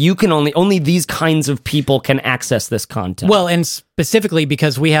 Mm-hmm. That you can only these kinds of people can access this content. Well, and specifically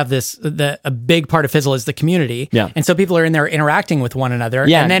because we have a big part of Fizzle is the community. Yeah. And so people are in there interacting with one another.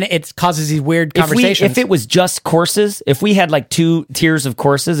 Yeah. And then it causes these weird conversations. If it was just courses, if we had like 2 tiers of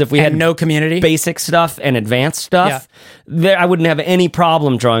courses, if we had no community, basic stuff and advanced stuff, I wouldn't have any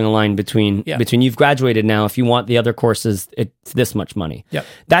problem drawing a line between you've graduated now. If you want the other courses, it's this much money. Yep.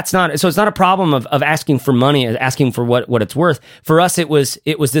 It's not a problem of asking for money, asking for what it's worth. For us, it was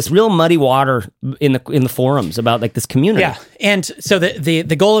this real muddy water in the forums about like this community. Yeah. And so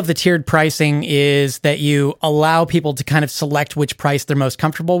the goal of the tiered pricing is that you allow people to kind of select which price they're most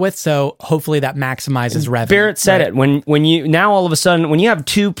comfortable with. So hopefully that maximizes revenue. Barrett said it. When you now all of a sudden, when you have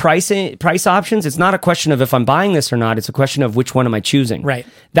 2 price options, it's not a question of if I'm buying this or not. It's a question of which one am I choosing. Right.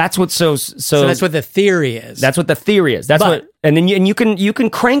 That's what's so that's what the theory is. That's what the theory is. And then you can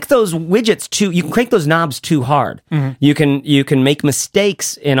crank those widgets you can crank those knobs too hard. Mm-hmm. You can make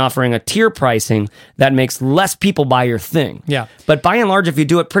mistakes in offering a tier pricing that makes less people buy your thing. Yeah. But by and large, if you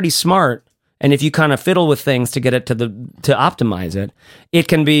do it pretty smart, and if you kind of fiddle with things to get it to optimize it, it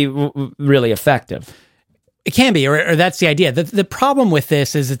can be really effective. It can be, or that's the idea. The problem with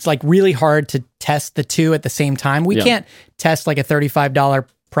this is it's like really hard to test the two at the same time. We can't test like a $35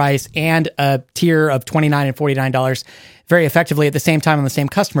 price and a tier of $29 and $49 very effectively at the same time on the same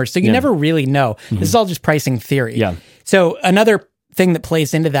customers. So you never really know. Mm-hmm. This is all just pricing theory. Yeah. So another thing that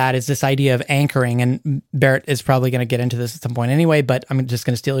plays into that is this idea of anchoring, and Barrett is probably going to get into this at some point anyway, but I'm just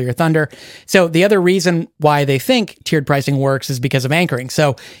going to steal your thunder. So the other reason why they think tiered pricing works is because of anchoring.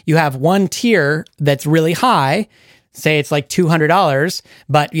 So you have one tier that's really high, say it's like $200,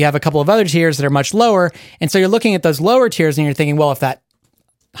 but you have a couple of other tiers that are much lower. And so you're looking at those lower tiers and you're thinking, well, if that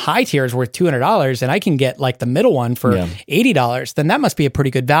high tier is worth $200 and I can get like the middle one for $80, then that must be a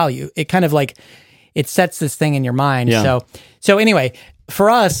pretty good value. It kind of like, it sets this thing in your mind. Yeah. So anyway, for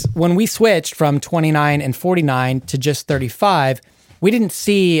us, when we switched from 29 and 49 to just 35, we didn't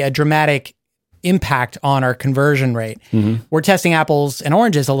see a dramatic impact on our conversion rate. Mm-hmm. We're testing apples and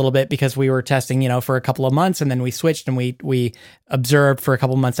oranges a little bit because we were testing, for a couple of months, and then we switched and we observed for a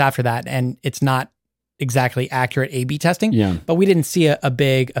couple of months after that, and it's not exactly accurate A/B testing, but we didn't see a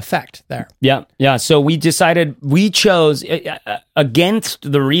big effect there. Yeah. So we chose against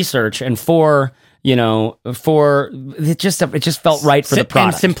the research and for it just felt right for the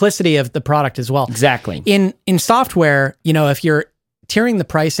product. And simplicity of the product as well. Exactly. In software, if you're tiering the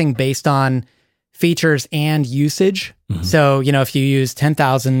pricing based on features and usage, so, if you use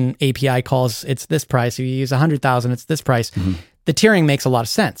 10,000 API calls, it's this price. If you use 100,000, it's this price. Mm-hmm. The tiering makes a lot of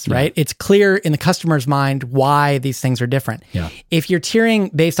sense, right? It's clear in the customer's mind why these things are different. Yeah. If you're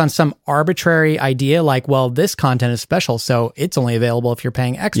tiering based on some arbitrary idea, like, well, this content is special, so it's only available if you're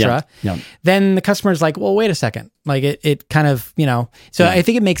paying extra, then the customer's like, well, wait a second. Like it kind of, so I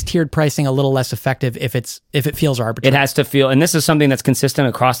think it makes tiered pricing a little less effective if it feels arbitrary. It has to feel, and this is something that's consistent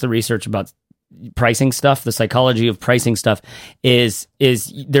across the research about pricing stuff. The psychology of pricing stuff is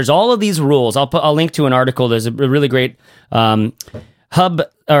there's all of these rules. I'll link to an article. There's a really great Hub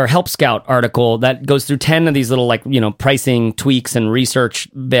or Help Scout article that goes through 10 of these little pricing tweaks and research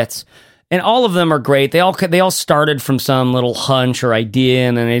bits. And all of them are great. They all started from some little hunch or idea,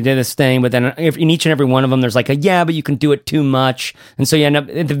 and then they did this thing. But then in each and every one of them, there's like but you can do it too much. And so you end up,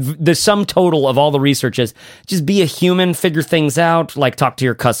 the sum total of all the research is just be a human, figure things out, like talk to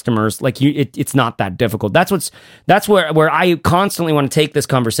your customers. Like it's not that difficult. That's where I constantly want to take this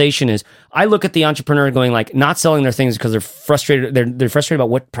conversation is I look at the entrepreneur going like not selling their things because they're frustrated. They're frustrated about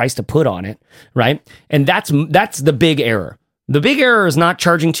what price to put on it, right? And that's the big error. The big error is not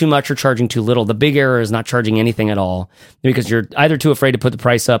charging too much or charging too little. The big error is not charging anything at all because you're either too afraid to put the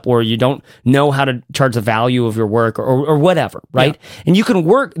price up or you don't know how to charge the value of your work or whatever, right? Yeah. And you can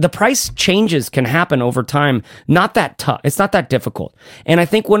the price changes can happen over time. Not that tough. It's not that difficult. And I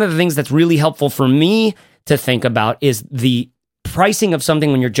think one of the things that's really helpful for me to think about is the pricing of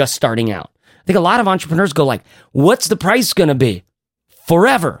something when you're just starting out. I think a lot of entrepreneurs go like, what's the price going to be?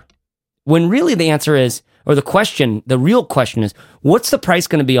 Forever. When really the answer is, or the real question is, what's the price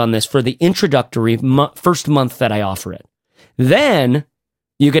going to be on this for the introductory first month that I offer it? Then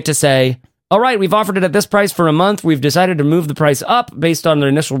you get to say, all right, we've offered it at this price for a month. We've decided to move the price up based on the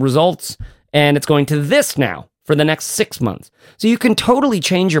initial results, and it's going to this now for the next 6 months. So you can totally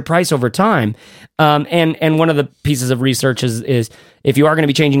change your price over time. And one of the pieces of research is if you are going to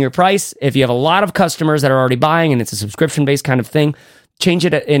be changing your price, if you have a lot of customers that are already buying and it's a subscription-based kind of thing, change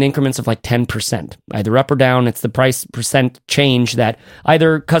it in increments of like 10%, either up or down. It's the price percent change that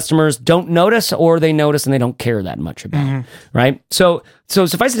either customers don't notice or they notice and they don't care that much about, right? So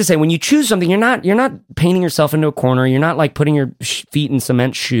suffice it to say, when you choose something, you're not painting yourself into a corner. You're not like putting your feet in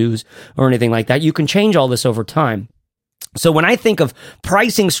cement shoes or anything like that. You can change all this over time. So when I think of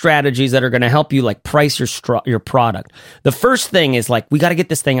pricing strategies that are going to help you like price your product, the first thing is like, we got to get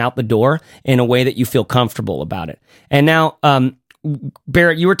this thing out the door in a way that you feel comfortable about it. And now,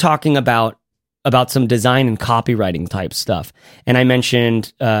 Barrett, you were talking about some design and copywriting type stuff. And I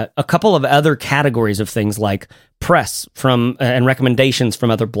mentioned a couple of other categories of things like press from and recommendations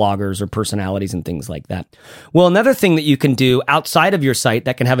from other bloggers or personalities and things like that. Well, another thing that you can do outside of your site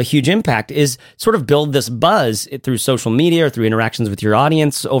that can have a huge impact is sort of build this buzz through social media or through interactions with your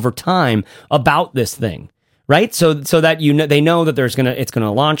audience over time about this thing. Right? So that they know that it's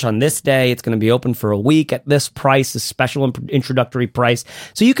gonna launch on this day, it's gonna be open for a week at this price, this special introductory price.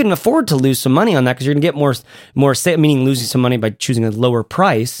 So you can afford to lose some money on that because you're gonna get more meaning losing some money by choosing a lower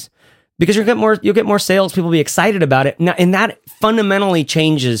price. because you'll get more sales. People will be excited about it. Now, and that fundamentally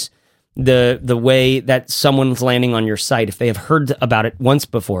changes the way that someone's landing on your site. If they have heard about it once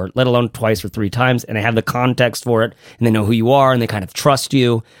before, let alone twice or 3 times, and they have the context for it, and they know who you are, and they kind of trust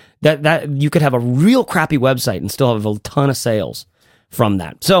you, that you could have a real crappy website and still have a ton of sales from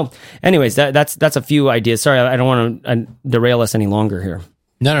that. So anyways, that's a few ideas. Sorry, I don't want to derail us any longer here.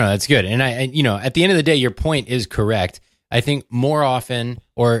 No, that's good. And at the end of the day, your point is correct. I think more often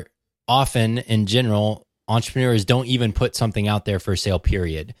in general, entrepreneurs don't even put something out there for sale,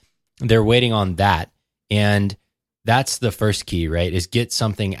 period. They're waiting on that. And that's the first key, right? Is get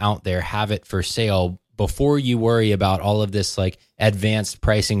something out there, have it for sale before you worry about all of this like advanced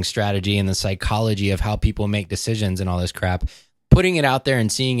pricing strategy and the psychology of how people make decisions and all this crap. Putting it out there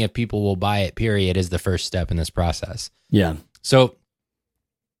and seeing if people will buy it, period, is the first step in this process. Yeah. So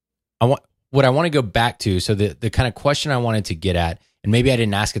what I want to go back to, so the kind of question I wanted to get at, and maybe I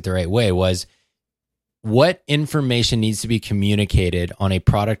didn't ask it the right way, was what information needs to be communicated on a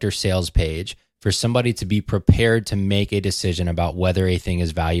product or sales page for somebody to be prepared to make a decision about whether a thing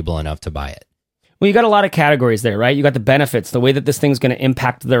is valuable enough to buy it? Well, you got a lot of categories there, right? You got the benefits, the way that this thing's going to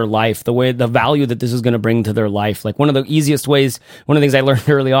impact their life, the value that this is going to bring to their life. Like one of the easiest ways, one of the things I learned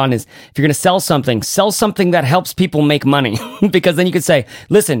early on is if you're going to sell something that helps people make money. Because then you could say,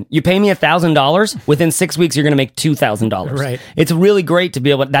 listen, you pay me $1,000, within 6 weeks, you're going to make $2,000. Right. It's really great to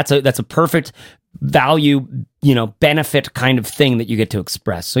be able to, that's a perfect value, benefit kind of thing that you get to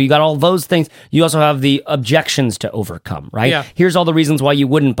express. So you got all those things. You also have the objections to overcome, right? Yeah. Here's all the reasons why you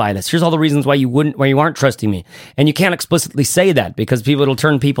wouldn't buy this. Here's all the reasons why you aren't trusting me. And you can't explicitly say that because it'll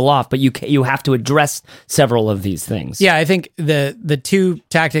turn people off, but you have to address several of these things. Yeah, I think the 2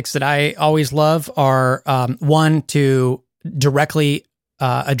 tactics that I always love are one, to directly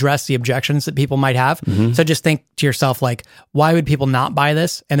address the objections that people might have. Mm-hmm. So just think to yourself, like, why would people not buy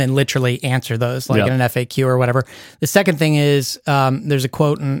this? And then literally answer those, like in an FAQ or whatever. The second thing is, there's a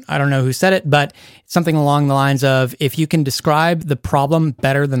quote, and I don't know who said it, but something along the lines of, if you can describe the problem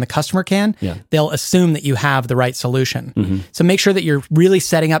better than the customer can, they'll assume that you have the right solution. Mm-hmm. So make sure that you're really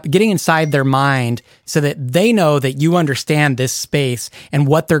getting inside their mind so that they know that you understand this space and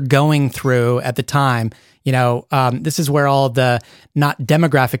what they're going through at the time. This is where all of the not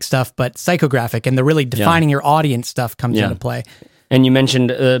demographic stuff, but psychographic and the really defining your audience stuff comes into play. And you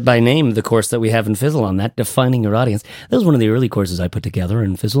mentioned by name the course that we have in Fizzle on that, Defining Your Audience. That was one of the early courses I put together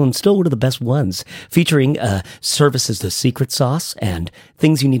in Fizzle, and still one of the best ones, featuring services, the secret sauce, and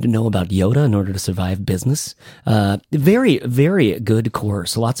things you need to know about Yoda in order to survive business. Very, very good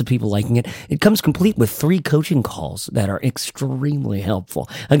course. Lots of people liking it. It comes complete with 3 coaching calls that are extremely helpful.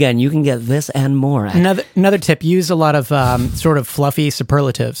 Again, you can get this and more. Another tip: use a lot of sort of fluffy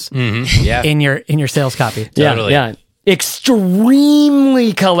superlatives in your sales copy. Totally. Yeah.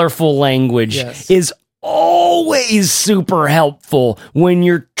 Extremely colorful language is always super helpful when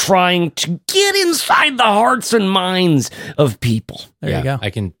you're trying to get inside the hearts and minds of people. There you go. I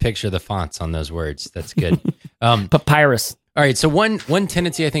can picture the fonts on those words. That's good. Papyrus. All right. So one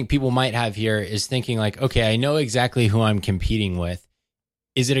tendency I think people might have here is thinking like, okay, I know exactly who I'm competing with.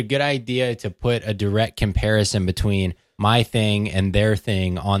 Is it a good idea to put a direct comparison between my thing and their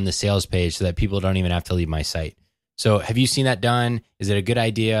thing on the sales page so that people don't even have to leave my site? So have you seen that done? Is it a good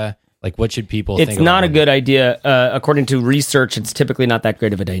idea? Like, what should people think? It's not a good idea. According to research, it's typically not that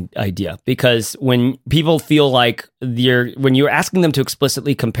great of an idea, because when people feel like when you're asking them to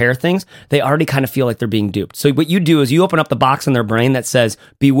explicitly compare things, they already kind of feel like they're being duped. So what you do is you open up the box in their brain that says,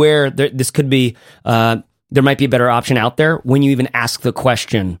 beware, this could be, there might be a better option out there, when you even ask the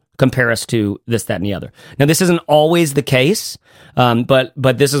question, compare us to this, that, and the other. Now, this isn't always the case, but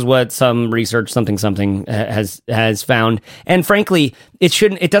this is what some research something has found. And frankly,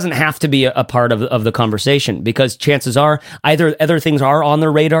 it doesn't have to be a part of the conversation, because chances are either other things are on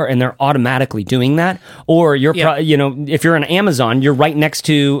their radar and they're automatically doing that, or if you're on Amazon, you're right next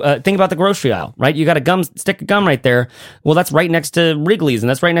to think about the grocery aisle, right? You got a stick of gum right there. Well, that's right next to Wrigley's, and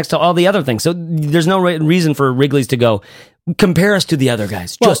that's right next to all the other things. So there's no reason for Wrigley's to go, compare us to the other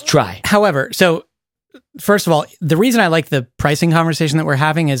guys. Just try. However, so first of all, the reason I like the pricing conversation that we're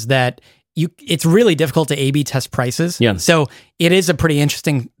having is that it's really difficult to A/B test prices. Yeah. So it is a pretty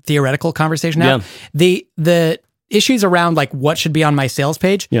interesting theoretical conversation now. Yeah. The issues around like what should be on my sales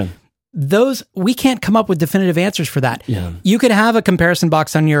page. Yeah. Those, we can't come up with definitive answers for that. Yeah. You could have a comparison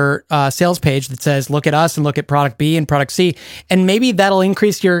box on your sales page that says, look at us and look at product B and product C, and maybe that'll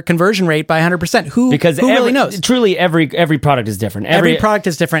increase your conversion rate by 100%. Who really knows? Truly, every product is different. Every product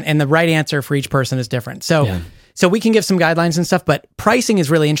is different, and the right answer for each person is different. So we can give some guidelines and stuff, but pricing is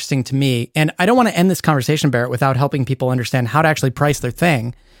really interesting to me. And I don't want to end this conversation, Barrett, without helping people understand how to actually price their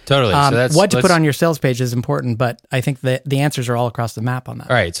thing. Totally. So what to put on your sales page is important, but I think that the answers are all across the map on that.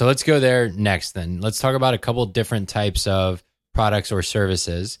 All right. So let's go there next then. Let's talk about a couple different types of products or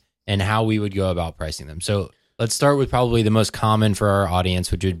services and how we would go about pricing them. So let's start with probably the most common for our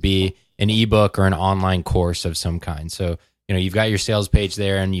audience, which would be an ebook or an online course of some kind. So, you've got your sales page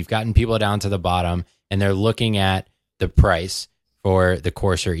there and you've gotten people down to the bottom and they're looking at the price for the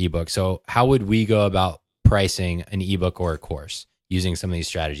course or ebook. So how would we go about pricing an ebook or a course using some of these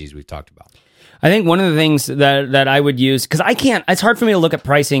strategies we've talked about? I think one of the things that I would use, because it's hard for me to look at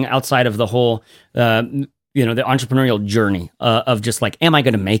pricing outside of the whole, the entrepreneurial journey of just like, am I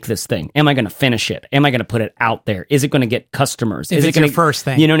going to make this thing? Am I going to finish it? Am I going to put it out there? Is it going to get customers? Is it your first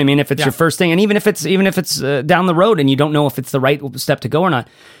thing? You know what I mean? If it's your first thing, and even if it's down the road and you don't know if it's the right step to go or not.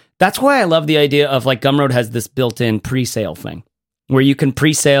 That's why I love the idea of like Gumroad has this built-in pre-sale thing where you can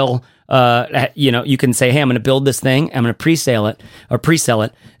pre-sale. You can say, hey, I'm going to build this thing. I'm going to pre-sale it or pre-sell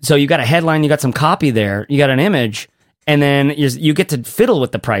it. So you got a headline, you got some copy there, you got an image. And then you get to fiddle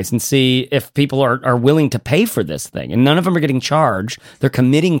with the price and see if people are willing to pay for this thing. And none of them are getting charged. They're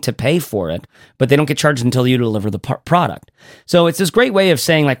committing to pay for it, but they don't get charged until you deliver the product. So it's this great way of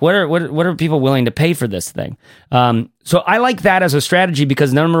saying, like, what are people willing to pay for this thing? So I like that as a strategy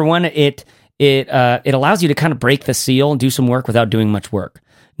because, number one, it allows you to kind of break the seal and do some work without doing much work.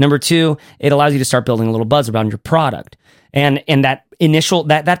 Number two, it allows you to start building a little buzz around your product. And that initial,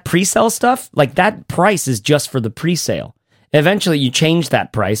 that pre-sale stuff, like that price is just for the pre-sale. Eventually you change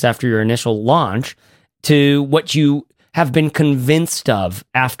that price after your initial launch to what you have been convinced of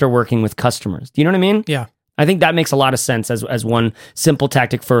after working with customers. Do you know what I mean? Yeah. I think that makes a lot of sense as one simple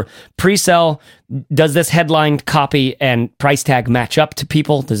tactic for pre-sale. Does this headline, copy, and price tag match up to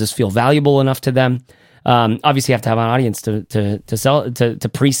people? Does this feel valuable enough to them? Obviously, you have to have an audience to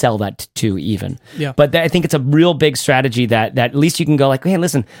pre-sell that to even. Yeah. But I think it's a real big strategy that at least you can go like, hey,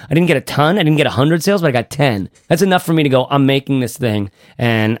 listen, I didn't get a ton, I didn't get 100 sales, but I got 10. That's enough for me to go, I'm making this thing,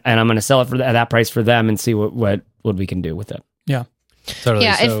 and I'm going to sell it for that price for them and see what we can do with it. Yeah. Totally.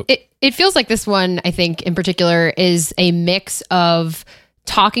 Yeah. So, it feels like this one, I think, in particular, is a mix of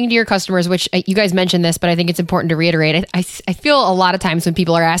talking to your customers, which you guys mentioned this, but I think it's important to reiterate. I feel a lot of times when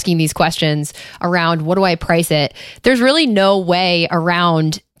people are asking these questions around what do I price it, there's really no way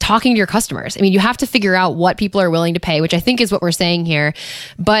around talking to your customers. I mean, you have to figure out what people are willing to pay, which I think is what we're saying here.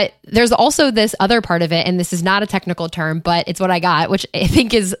 But there's also this other part of it, and this is not a technical term, but it's what I got, which I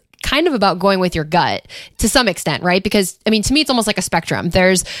think is kind of about going with your gut to some extent, right? Because, I mean, to me, it's almost like a spectrum.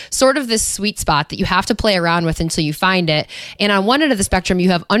 There's sort of this sweet spot that you have to play around with until you find it. And on one end of the spectrum,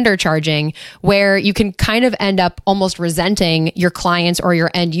 you have undercharging, where you can kind of end up almost resenting your clients or your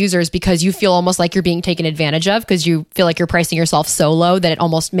end users because you feel almost like you're being taken advantage of because you feel like you're pricing yourself so low that it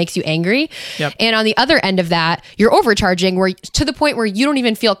almost makes you angry. Yep. And on the other end of that, you're overcharging where to the point where you don't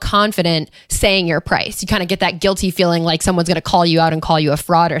even feel confident saying your price. You kind of get that guilty feeling like someone's going to call you out and call you a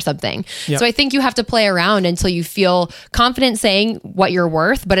fraud or something. Yep. So I think you have to play around until you feel confident saying what you're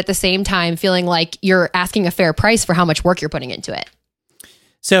worth, but at the same time feeling like you're asking a fair price for how much work you're putting into it.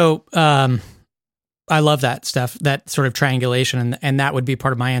 So I love that stuff, that sort of triangulation, and that would be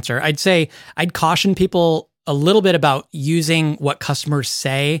part of my answer. I'd say I'd caution people a little bit about using what customers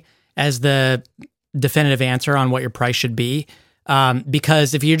say as the definitive answer on what your price should be.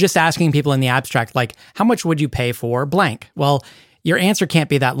 Because if you're just asking people in the abstract, like, how much would you pay for blank? Well, your answer can't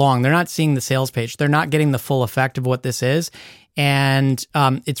be that long. They're not seeing the sales page. They're not getting the full effect of what this is. And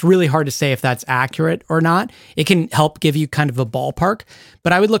it's really hard to say if that's accurate or not. It can help give you kind of a ballpark,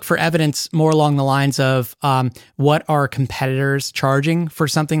 but I would look for evidence more along the lines of what are competitors charging for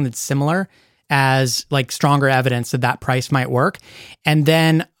something that's similar as like stronger evidence that that price might work. And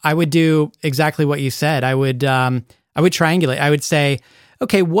then I would do exactly what you said. I would triangulate. I would say,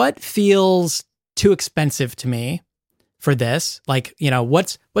 okay, what feels too expensive to me for this? Like,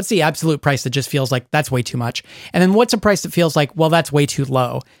 what's the absolute price that just feels like that's way too much? And then what's a price that feels like, well, that's way too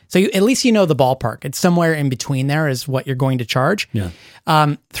low? So at least you know the ballpark. It's somewhere in between there is what you're going to charge. Yeah.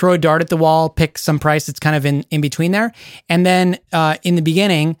 Throw a dart at the wall, pick some price that's kind of in between there. And then in the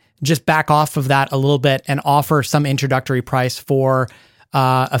beginning, just back off of that a little bit and offer some introductory price for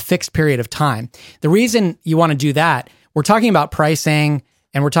a fixed period of time. The reason you want to do that, we're talking about pricing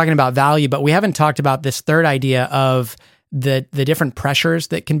and we're talking about value, but we haven't talked about this third idea of the different pressures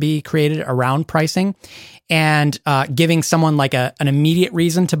that can be created around pricing and giving someone like an immediate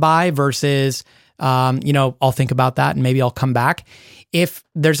reason to buy versus, I'll think about that and maybe I'll come back. If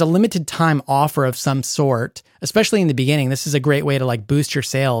there's a limited time offer of some sort, especially in the beginning, this is a great way to like boost your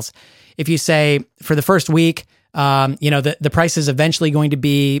sales. If you say for the first week, the price is eventually going to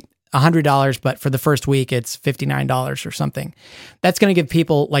be $100, but for the first week, it's $59 or something. That's going to give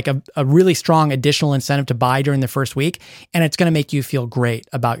people like a really strong additional incentive to buy during the first week. And it's going to make you feel great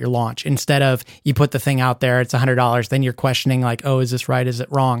about your launch. Instead of you put the thing out there, it's $100, then you're questioning like, oh, is this right? Is it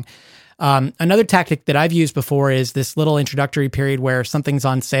wrong? Another tactic that I've used before is this little introductory period where something's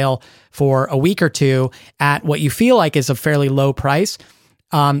on sale for a week or two at what you feel like is a fairly low price,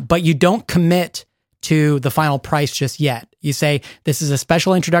 but you don't commit to the final price just yet. You say, this is a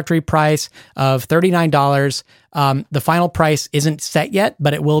special introductory price of $39. The final price isn't set yet,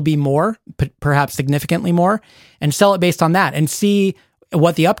 but it will be more, perhaps significantly more, and sell it based on that and see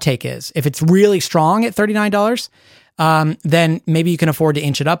what the uptake is. If it's really strong at $39, then maybe you can afford to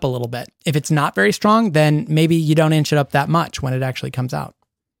inch it up a little bit. If it's not very strong, then maybe you don't inch it up that much when it actually comes out.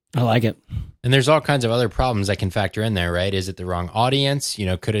 I like it. And there's all kinds of other problems that can factor in there, right? Is it the wrong audience?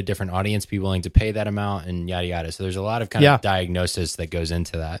 Could a different audience be willing to pay that amount, and yada, yada. So there's a lot of kind of diagnosis that goes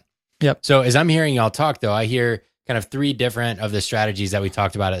into that. Yep. So as I'm hearing y'all talk, though, I hear kind of three different of the strategies that we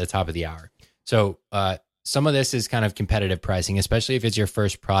talked about at the top of the hour. So some of this is kind of competitive pricing, especially if it's your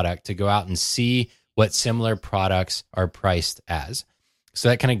first product, to go out and see what similar products are priced as. So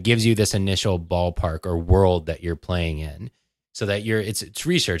that kind of gives you this initial ballpark or world that you're playing in, so that it's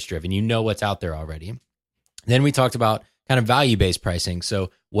research driven. You know what's out there already. Then we talked about kind of value-based pricing.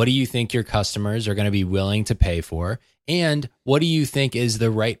 So what do you think your customers are going to be willing to pay for? And what do you think is the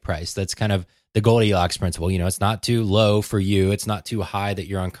right price? That's kind of the Goldilocks principle. It's not too low for you. It's not too high that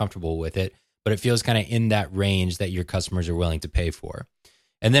you're uncomfortable with it, but it feels kind of in that range that your customers are willing to pay for.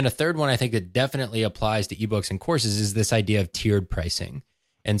 And then a third one I think that definitely applies to ebooks and courses is this idea of tiered pricing.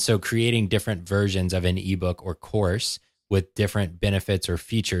 And so creating different versions of an ebook or course with different benefits or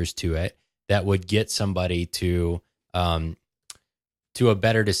features to it that would get somebody to a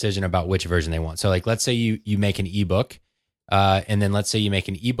better decision about which version they want. So like, let's say you make an ebook, and then let's say you make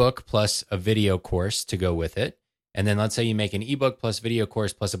an ebook plus a video course to go with it. And then let's say you make an ebook plus video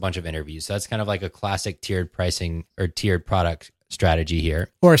course plus a bunch of interviews. So that's kind of like a classic tiered pricing or tiered product strategy here.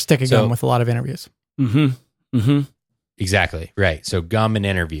 Or a stick of gum with a lot of interviews. Mm-hmm. Mm-hmm. Exactly. Right. So gum and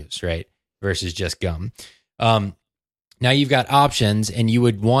interviews, right? Versus just gum. Now you've got options, and you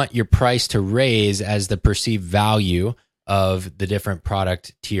would want your price to raise as the perceived value of the different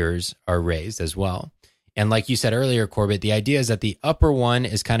product tiers are raised as well. And like you said earlier, Corbett, the idea is that the upper one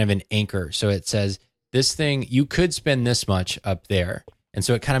is kind of an anchor. So it says, this thing, you could spend this much up there. And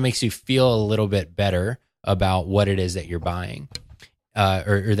so it kind of makes you feel a little bit better about what it is that you're buying,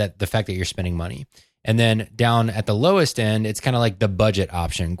 or that the fact that you're spending money. And then down at the lowest end, it's kind of like the budget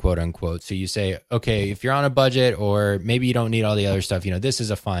option, quote unquote. So you say, okay, if you're on a budget, or maybe you don't need all the other stuff, this is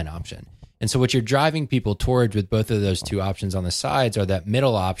a fine option. And so what you're driving people towards with both of those two options on the sides are that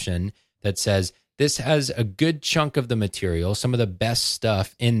middle option that says, this has a good chunk of the material, some of the best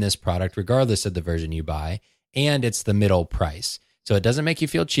stuff in this product, regardless of the version you buy, and it's the middle price. So it doesn't make you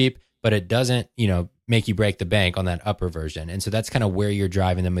feel cheap, but it doesn't, make you break the bank on that upper version. And so that's kind of where you're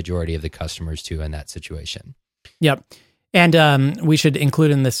driving the majority of the customers to in that situation. Yep. And we should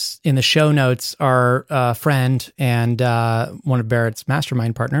include in the show notes our friend and one of Barrett's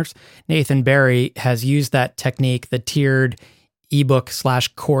mastermind partners, Nathan Barry, has used that technique, the tiered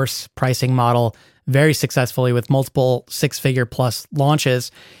ebook/course pricing model, very successfully with multiple six-figure plus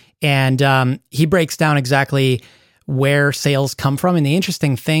launches. And he breaks down exactly where sales come from. And the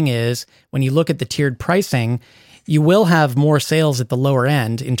interesting thing is, when you look at the tiered pricing, you will have more sales at the lower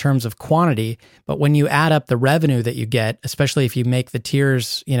end in terms of quantity, but when you add up the revenue that you get, especially if you make the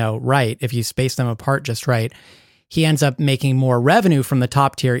tiers, right, if you space them apart just right, he ends up making more revenue from the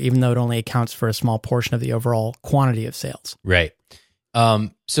top tier, even though it only accounts for a small portion of the overall quantity of sales. Right.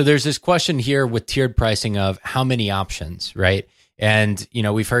 So there's this question here with tiered pricing of how many options, right? And,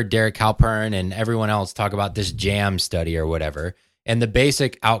 we've heard Derek Halpern and everyone else talk about this JAM study or whatever. And the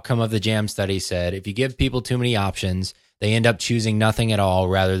basic outcome of the JAM study said, if you give people too many options, they end up choosing nothing at all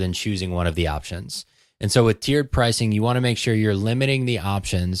rather than choosing one of the options. And so with tiered pricing, you want to make sure you're limiting the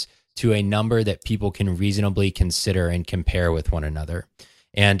options to a number that people can reasonably consider and compare with one another.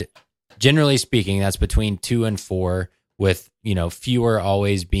 And generally speaking, that's between 2 and 4, with, fewer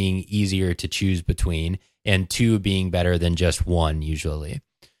always being easier to choose between, and 2 being better than just 1 usually.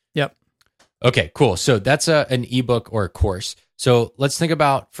 Yep. Okay, cool. So that's an ebook or a course. So let's think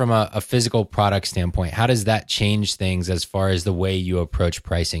about from a physical product standpoint, how does that change things as far as the way you approach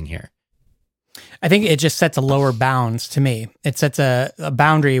pricing here? I think it just sets a lower bounds to me. It sets a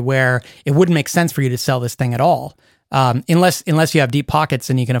boundary where it wouldn't make sense for you to sell this thing at all. Unless you have deep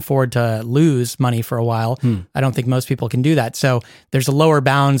pockets and you can afford to lose money for a while. I don't think most people can do that. So there's a lower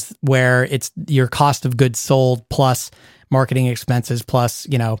bounds where it's your cost of goods sold plus marketing expenses plus,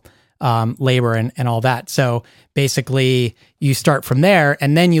 labor and all that. So basically you start from there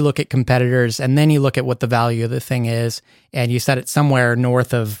and then you look at competitors and then you look at what the value of the thing is and you set it somewhere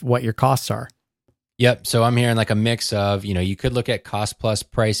north of what your costs are. Yep. So I'm hearing like a mix of, you could look at cost plus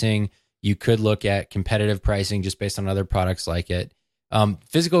pricing. You could look at competitive pricing just based on other products like it.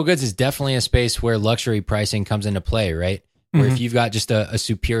 Physical goods is definitely a space where luxury pricing comes into play, right? Where if you've got just a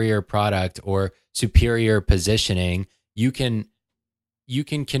superior product or superior positioning, you can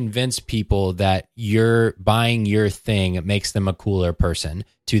convince people that you're buying your thing makes them a cooler person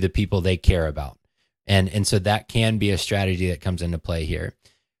to the people they care about. And so that can be a strategy that comes into play here.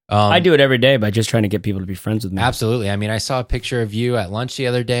 I do it every day by just trying to get people to be friends with me. Absolutely. I mean, I saw a picture of you at lunch the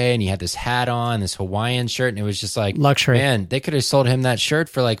other day and you had this hat on, this Hawaiian shirt, and it was just like, luxury. Man, they could have sold him that shirt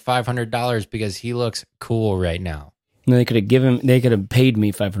for like $500 because he looks cool right now. And they could have paid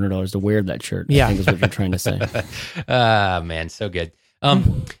me $500 to wear that shirt. Yeah. I think is what you're trying to say. Man, so good.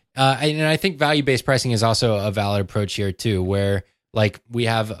 And I think value-based pricing is also a valid approach here too, where like we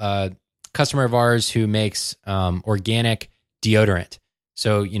have a customer of ours who makes organic deodorant.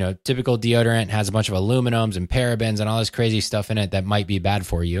 So, typical deodorant has a bunch of aluminums and parabens and all this crazy stuff in it that might be bad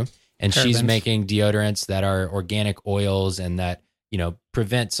for you. And she's making deodorants that are organic oils and that,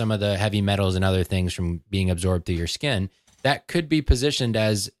 prevent some of the heavy metals and other things from being absorbed through your skin. That could be positioned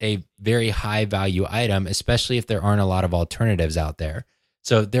as a very high value item, especially if there aren't a lot of alternatives out there.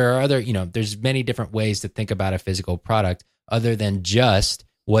 So there are other, there's many different ways to think about a physical product other than just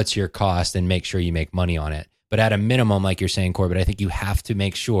what's your cost and make sure you make money on it. But at a minimum, like you're saying, Corbett, I think you have to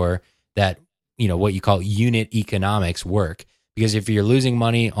make sure that, what you call unit economics work. Because if you're losing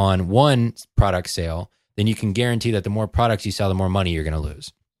money on one product sale, then you can guarantee that the more products you sell, the more money you're going to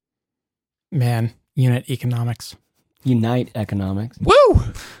lose. Man, unit economics. Unite economics. Woo!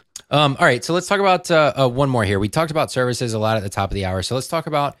 All right, so let's talk about one more here. We talked about services a lot at the top of the hour. So let's talk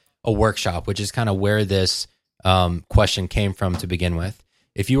about a workshop, which is kind of where this question came from to begin with.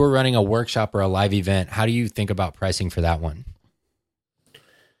 If you were running a workshop or a live event, how do you think about pricing for that one?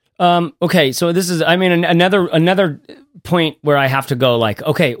 Okay, so this is, another point where I have to go like,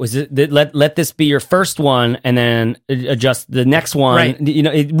 okay, let this be your first one and then adjust the next one. Right.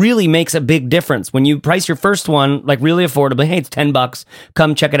 It really makes a big difference when you price your first one like really affordably. Hey, it's $10.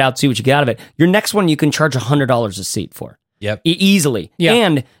 Come check it out, see what you get out of it. Your next one you can charge $100 a seat for. Yep. Easily. Yeah.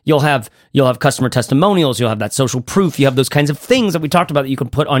 And you'll have customer testimonials, you'll have that social proof, you have those kinds of things that we talked about that you can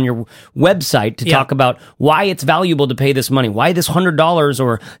put on your website to talk about why it's valuable to pay this money, why this $100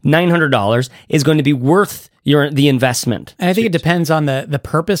 or $900 is going to be worth the investment. And I think it depends on the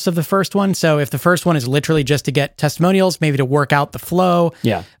purpose of the first one. So if the first one is literally just to get testimonials, maybe to work out the flow,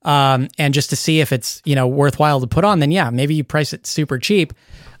 and just to see if it's, worthwhile to put on, then maybe you price it super cheap.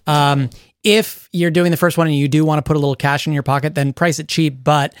 If you're doing the first one and you do want to put a little cash in your pocket, then price it cheap,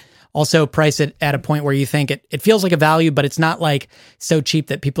 but also price it at a point where you think it feels like a value, but it's not like so cheap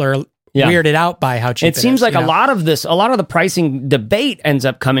that people are weirded out by how cheap it is. It seems like a lot of the pricing debate ends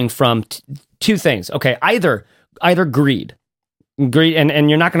up coming from two things. Okay, either greed, and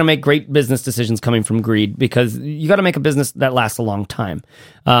you're not going to make great business decisions coming from greed because you got to make a business that lasts a long time.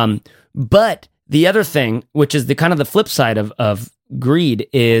 But the other thing, which is the kind of the flip side of greed,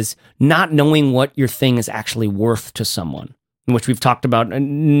 is not knowing what your thing is actually worth to someone, which we've talked about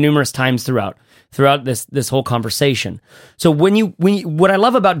numerous times throughout this whole conversation. So what I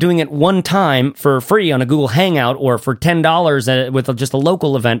love about doing it one time for free on a Google Hangout or for $10 with just a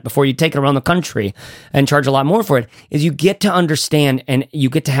local event before you take it around the country and charge a lot more for it is you get to understand and you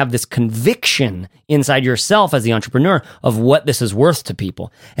get to have this conviction inside yourself as the entrepreneur of what this is worth to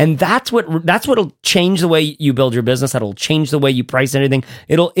people. And that's what'll change the way you build your business. That'll change the way you price anything.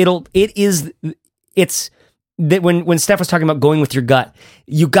 It's that when Steph was talking about going with your gut,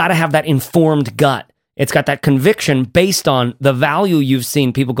 you got to have that informed gut. It's got that conviction based on the value you've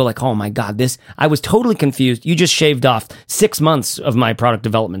seen. People go like, oh my God, I was totally confused. You just shaved off 6 months of my product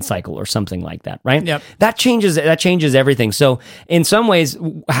development cycle or something like that, right? Yep. That changes everything. So in some ways,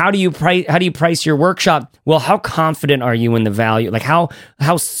 how do you price your workshop? Well, how confident are you in the value? Like how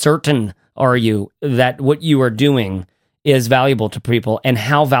certain are you that what you are doing is valuable to people, and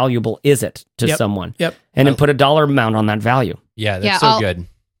how valuable is it to someone? Yep. And then put a dollar amount on that value. Yeah, that's so good.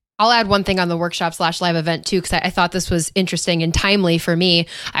 I'll add one thing on the workshop/live event too, because I thought this was interesting and timely for me.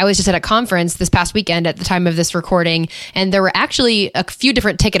 I was just at a conference this past weekend at the time of this recording, and there were actually a few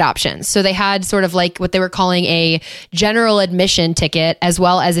different ticket options. So they had sort of like what they were calling a general admission ticket as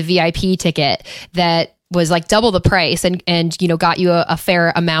well as a VIP ticket that was like double the price and got you a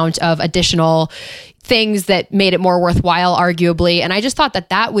fair amount of additional things that made it more worthwhile, arguably. And I just thought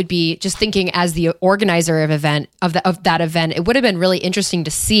that would be, just thinking as the organizer of that event, it would have been really interesting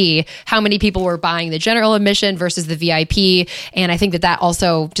to see how many people were buying the general admission versus the VIP. And I think that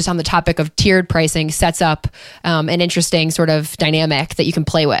also, just on the topic of tiered pricing, sets up an interesting sort of dynamic that you can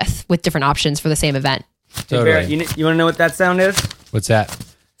play with different options for the same event. Totally. Hey, Barrett, you want to know what that sound is? What's that?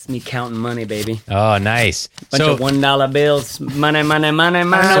 It's me counting money, baby. Oh, nice. Bunch of $1 bills. Money. I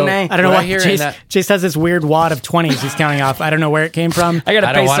don't know why Chase has this weird wad of 20s he's counting off. I don't know where it came from. I got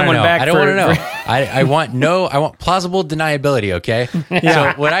to pay someone back. I don't want to know. I want plausible deniability, okay?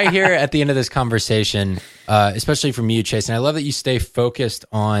 Yeah. So what I hear at the end of this conversation, especially from you, Chase, and I love that you stay focused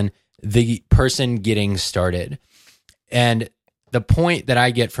on the person getting started. And the point that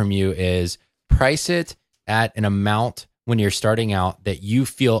I get from you is price it at an amount when you're starting out that you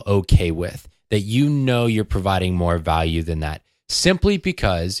feel okay with, that you know you're providing more value than that, simply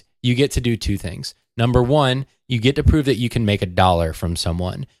because you get to do two things. Number one, you get to prove that you can make $1 from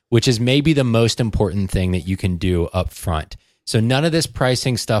someone, which is maybe the most important thing that you can do up front. So none of this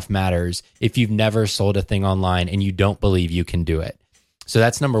pricing stuff matters if you've never sold a thing online and you don't believe you can do it. So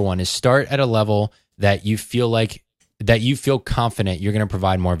that's number one, is start at a level that you feel confident you're going to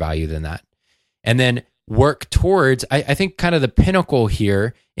provide more value than that. And then work towards, I think kind of the pinnacle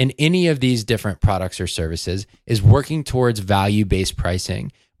here in any of these different products or services is working towards value-based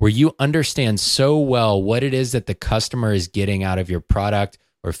pricing, where you understand so well what it is that the customer is getting out of your product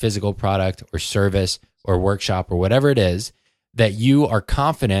or physical product or service or workshop or whatever it is, that you are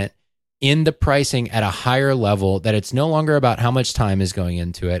confident in the pricing at a higher level, that it's no longer about how much time is going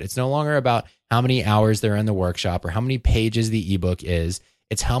into it. It's no longer about how many hours they're in the workshop or how many pages the ebook is.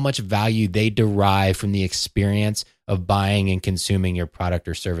 It's how much value they derive from the experience of buying and consuming your product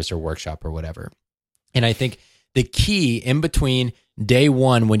or service or workshop or whatever. And I think the key in between day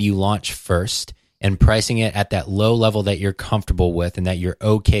one, when you launch first, and pricing it at that low level that you're comfortable with and that you're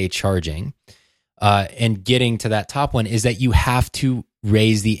okay charging, and getting to that top one, is that you have to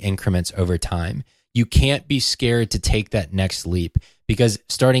raise the increments over time. You can't be scared to take that next leap, because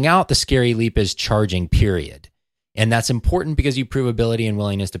starting out, the scary leap is charging, period. And that's important because you prove ability and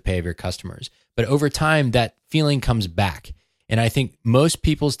willingness to pay of your customers. But over time, that feeling comes back. And I think most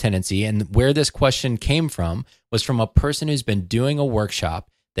people's tendency, and where this question came from, was from a person who's been doing a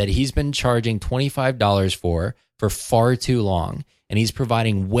workshop that he's been charging $25 for far too long. And he's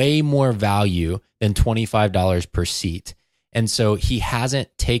providing way more value than $25 per seat. And so he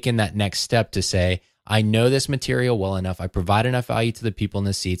hasn't taken that next step to say, I know this material well enough. I provide enough value to the people in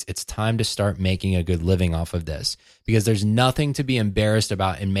the seats. It's time to start making a good living off of this, because there's nothing to be embarrassed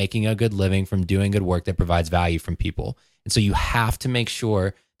about in making a good living from doing good work that provides value from people. And so you have to make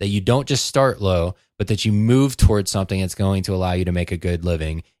sure that you don't just start low, but that you move towards something that's going to allow you to make a good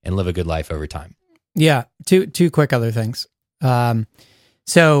living and live a good life over time. Yeah. Two quick other things.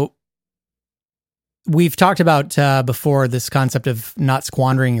 So we've talked about before this concept of not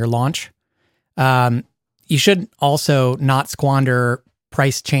squandering your launch. You should also not squander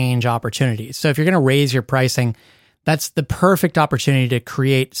price change opportunities. So if you're going to raise your pricing, that's the perfect opportunity to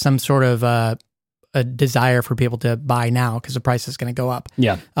create some sort of a desire for people to buy now, because the price is going to go up.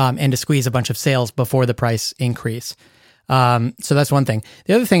 Yeah. And to squeeze a bunch of sales before the price increase. So that's one thing.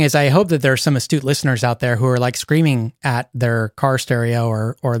 The other thing is, I hope that there are some astute listeners out there who are like screaming at their car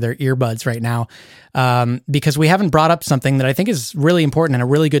stereo or their earbuds right now, because we haven't brought up something that I think is really important and a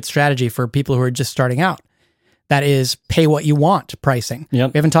really good strategy for people who are just starting out. That is pay what you want pricing.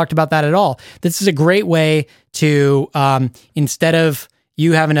 Yep. We haven't talked about that at all. This is a great way to, instead of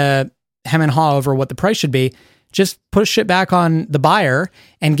you having to hem and haw over what the price should be, just push it back on the buyer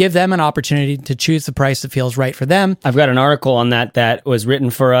and give them an opportunity to choose the price that feels right for them. I've got an article on that was written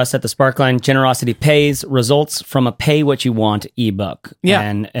for us at the Sparkline. Generosity Pays, Results from a Pay What You Want ebook. Yeah.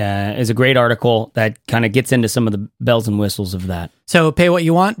 And is a great article that kind of gets into some of the bells and whistles of that. So pay what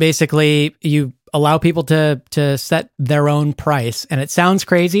you want. Basically, you allow people to set their own price. And it sounds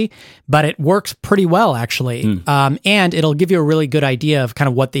crazy, but it works pretty well, actually. And it'll give you a really good idea of kind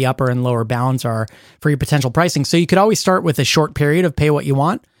of what the upper and lower bounds are for your potential pricing. So you could always start with a short period of pay what you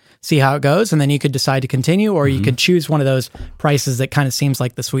want, see how it goes, and then you could decide to continue, or you could choose one of those prices that kind of seems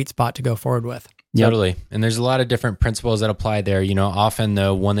like the sweet spot to go forward with. Yep. Totally. And there's a lot of different principles that apply there. You know, often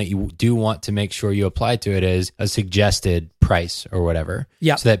the one that you do want to make sure you apply to it is a suggested price or whatever.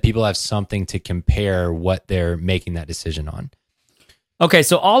 Yeah. So that people have something to compare what they're making that decision on. Okay,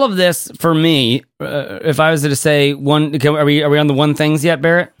 so all of this for me, if I was to say one, are we on the one things yet,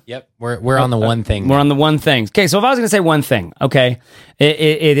 Barrett? Yep, we're on the one thing. We're on the one things. Okay, so if I was going to say one thing, okay,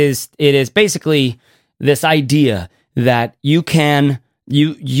 it is basically this idea that you can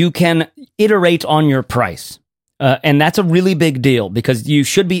iterate on your price. And that's a really big deal because you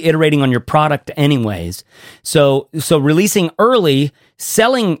should be iterating on your product anyways. So releasing early,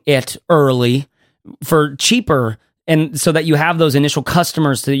 selling it early for cheaper, and so that you have those initial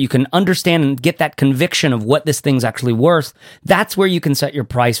customers so that you can understand and get that conviction of what this thing's actually worth. That's where you can set your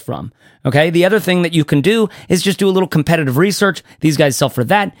price from. Okay. The other thing that you can do is just do a little competitive research. These guys sell for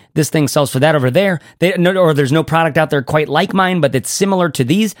that. This thing sells for that over there. Or there's no product out there quite like mine, but it's similar to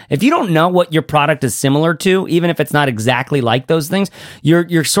these. If you don't know what your product is similar to, even if it's not exactly like those things, you're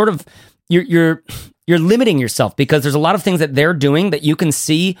limiting yourself because there's a lot of things that they're doing that you can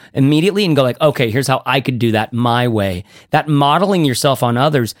see immediately and go like, okay, here's how I could do that my way. That modeling yourself on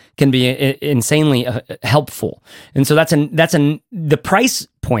others can be insanely helpful. And so the price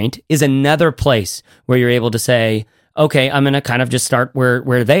point is another place where you're able to say, okay, I'm going to kind of just start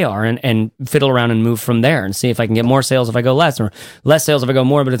where they are and fiddle around and move from there and see if I can get more sales if I go less or less sales if I go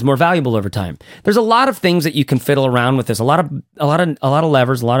more, but it's more valuable over time. There's a lot of things that you can fiddle around with this. A lot of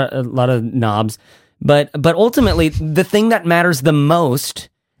levers, a lot of knobs. But ultimately, the thing that matters the most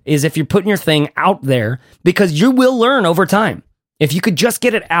is if you're putting your thing out there, because you will learn over time. If you could just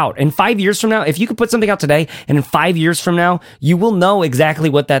get it out, and 5 years from now, if you could put something out today, and in 5 years from now, you will know exactly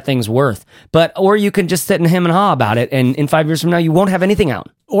what that thing's worth. Or you can just sit and hem and haw about it, and in 5 years from now, you won't have anything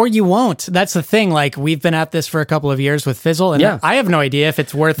out. Or you won't. That's the thing. Like, we've been at this for a couple of years with Fizzle, and I have no idea if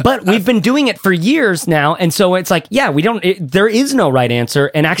it's worth. But we've been doing it for years now, and so it's like, there is no right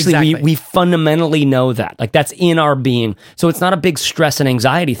answer, and actually, we fundamentally know that. Like, that's in our being. So it's not a big stress and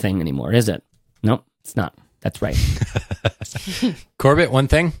anxiety thing anymore, is it? No, it's not. That's right. Corbett, one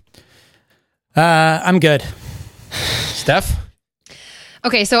thing? I'm good. Steph?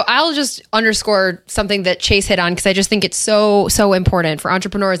 Okay, so I'll just underscore something that Chase hit on because I just think it's so important for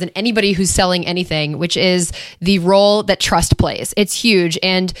entrepreneurs and anybody who's selling anything, which is the role that trust plays. It's huge.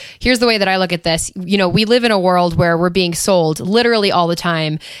 And here's the way that I look at this. You know, we live in a world where we're being sold literally all the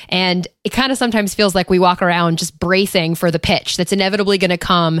time. And it kind of sometimes feels like we walk around just bracing for the pitch that's inevitably going to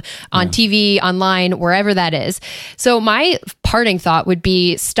come on TV, online, wherever that is. So my parting thought would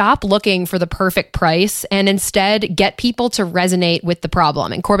be stop looking for the perfect price and instead get people to resonate with the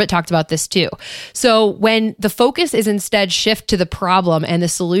problem. And Corbett talked about this too. So when the focus is instead shift to the problem and the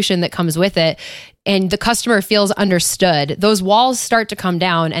solution that comes with it, and the customer feels understood, those walls start to come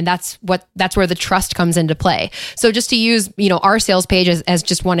down, and that's where the trust comes into play. So just to use, our sales page as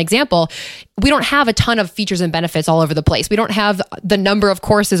just one example, we don't have a ton of features and benefits all over the place. We don't have the number of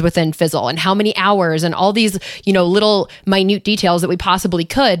courses within Fizzle and how many hours and all these, little minute details that we possibly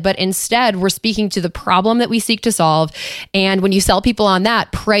could, but instead we're speaking to the problem that we seek to solve. And when you sell people on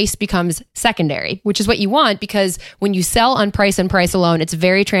that, price becomes secondary, which is what you want, because when you sell on price and price alone, it's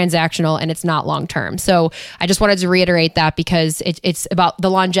very transactional and it's not long term. So I just wanted to reiterate that because it's about the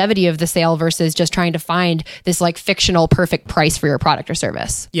longevity of the sale versus just trying to find this like fictional perfect price for your product or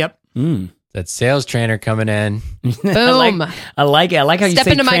service. Yep. That sales trainer coming in. Boom. I like it. I like how Step you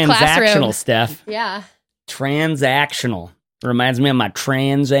say into my transactional, classroom. Steph. Yeah. Transactional. Reminds me of my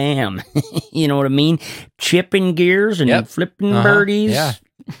Trans Am. You know what I mean? Chipping gears and flipping birdies. Yeah,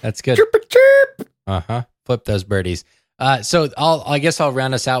 that's good. Chirp, chirp. Flip those birdies. So I guess I'll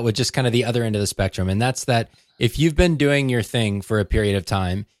round us out with just kind of the other end of the spectrum. And that's that if you've been doing your thing for a period of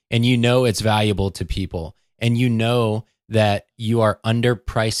time and you know it's valuable to people and you know that you are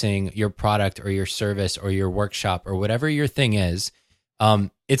underpricing your product or your service or your workshop or whatever your thing is,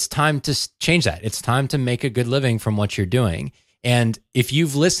 it's time to change that. It's time to make a good living from what you're doing. And if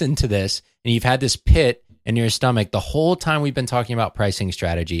you've listened to this and you've had this pit in your stomach the whole time we've been talking about pricing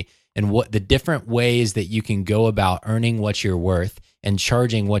strategy and what the different ways that you can go about earning what you're worth and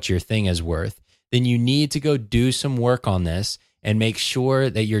charging what your thing is worth, then you need to go do some work on this and make sure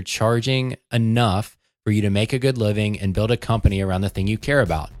that you're charging enough for you to make a good living and build a company around the thing you care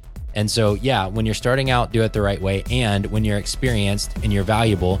about. And so, when you're starting out, do it the right way. And when you're experienced and you're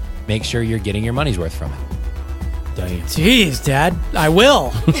valuable, make sure you're getting your money's worth from it. Damn. Jeez, Dad, I will.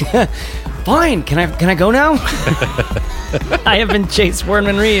 Fine. Can I go now? I have been Chase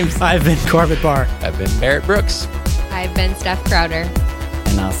Wordman-Reeves. I've been Corbett Barr. I've been Barrett Brooks. I've been Steph Crowder.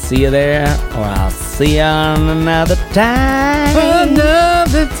 And I'll see you there, or I'll see you on another time.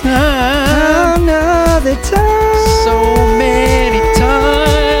 Another time. Another time. So many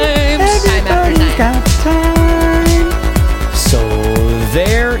times. Time after time. Got time. So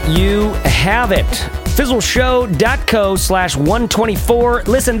there you have it. Fizzleshow.co/124.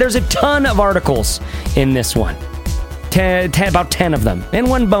 Listen, there's a ton of articles in this one. about 10 of them, and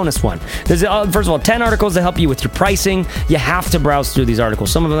one bonus one. There's, first of all, 10 articles that help you with your pricing. You have to browse through these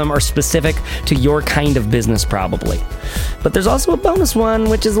articles. Some of them are specific to your kind of business, probably. But there's also a bonus one,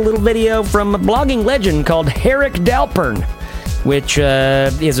 which is a little video from a blogging legend called Herrick Dalpern, which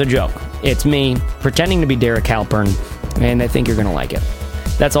is a joke. It's me pretending to be Derek Halpern, and I think you're going to like it.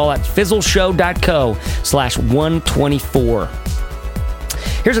 That's all at fizzleshow.co/124.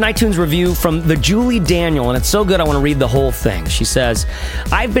 Here's an iTunes review from the Julie Daniel, and it's so good I want to read the whole thing. She says,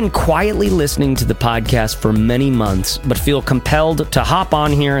 I've been quietly listening to the podcast for many months, but feel compelled to hop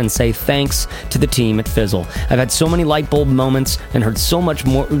on here and say thanks to the team at Fizzle. I've had so many light bulb moments and heard so much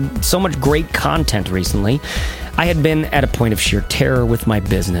great content recently. I had been at a point of sheer terror with my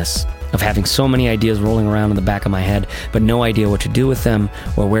business, of having so many ideas rolling around in the back of my head, but no idea what to do with them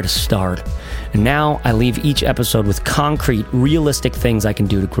or where to start. And now I leave each episode with concrete, realistic things I can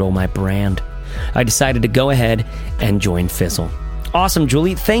do to grow my brand. I decided to go ahead and join Fizzle. Awesome,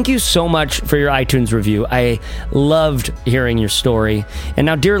 Julie. Thank you so much for your iTunes review. I loved hearing your story. And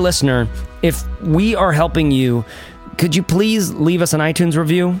now, dear listener, if we are helping you, could you please leave us an iTunes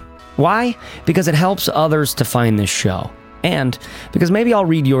review? Why? Because it helps others to find this show. And because maybe I'll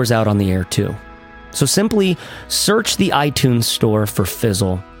read yours out on the air too. So simply search the iTunes store for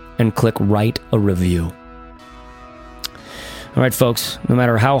Fizzle and click Write a Review. All right, folks, no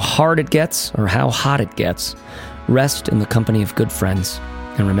matter how hard it gets or how hot it gets, rest in the company of good friends.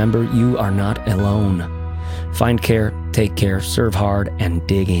 And remember, you are not alone. Find care, take care, serve hard, and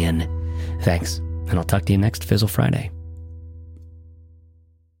dig in. Thanks, and I'll talk to you next Fizzle Friday.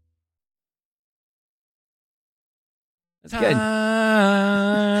 That's good.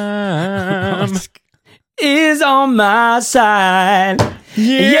 Is on my side.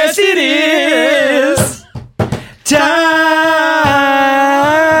 Yes, it is. Time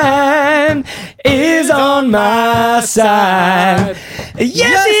is on my side.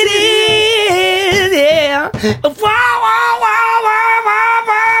 Yes, it is. Yeah.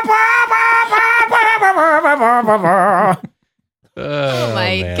 Oh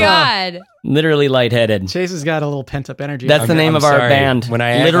my God. Literally lightheaded. Chase has got a little pent up energy. That's the name of our band. When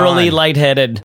I literally lightheaded.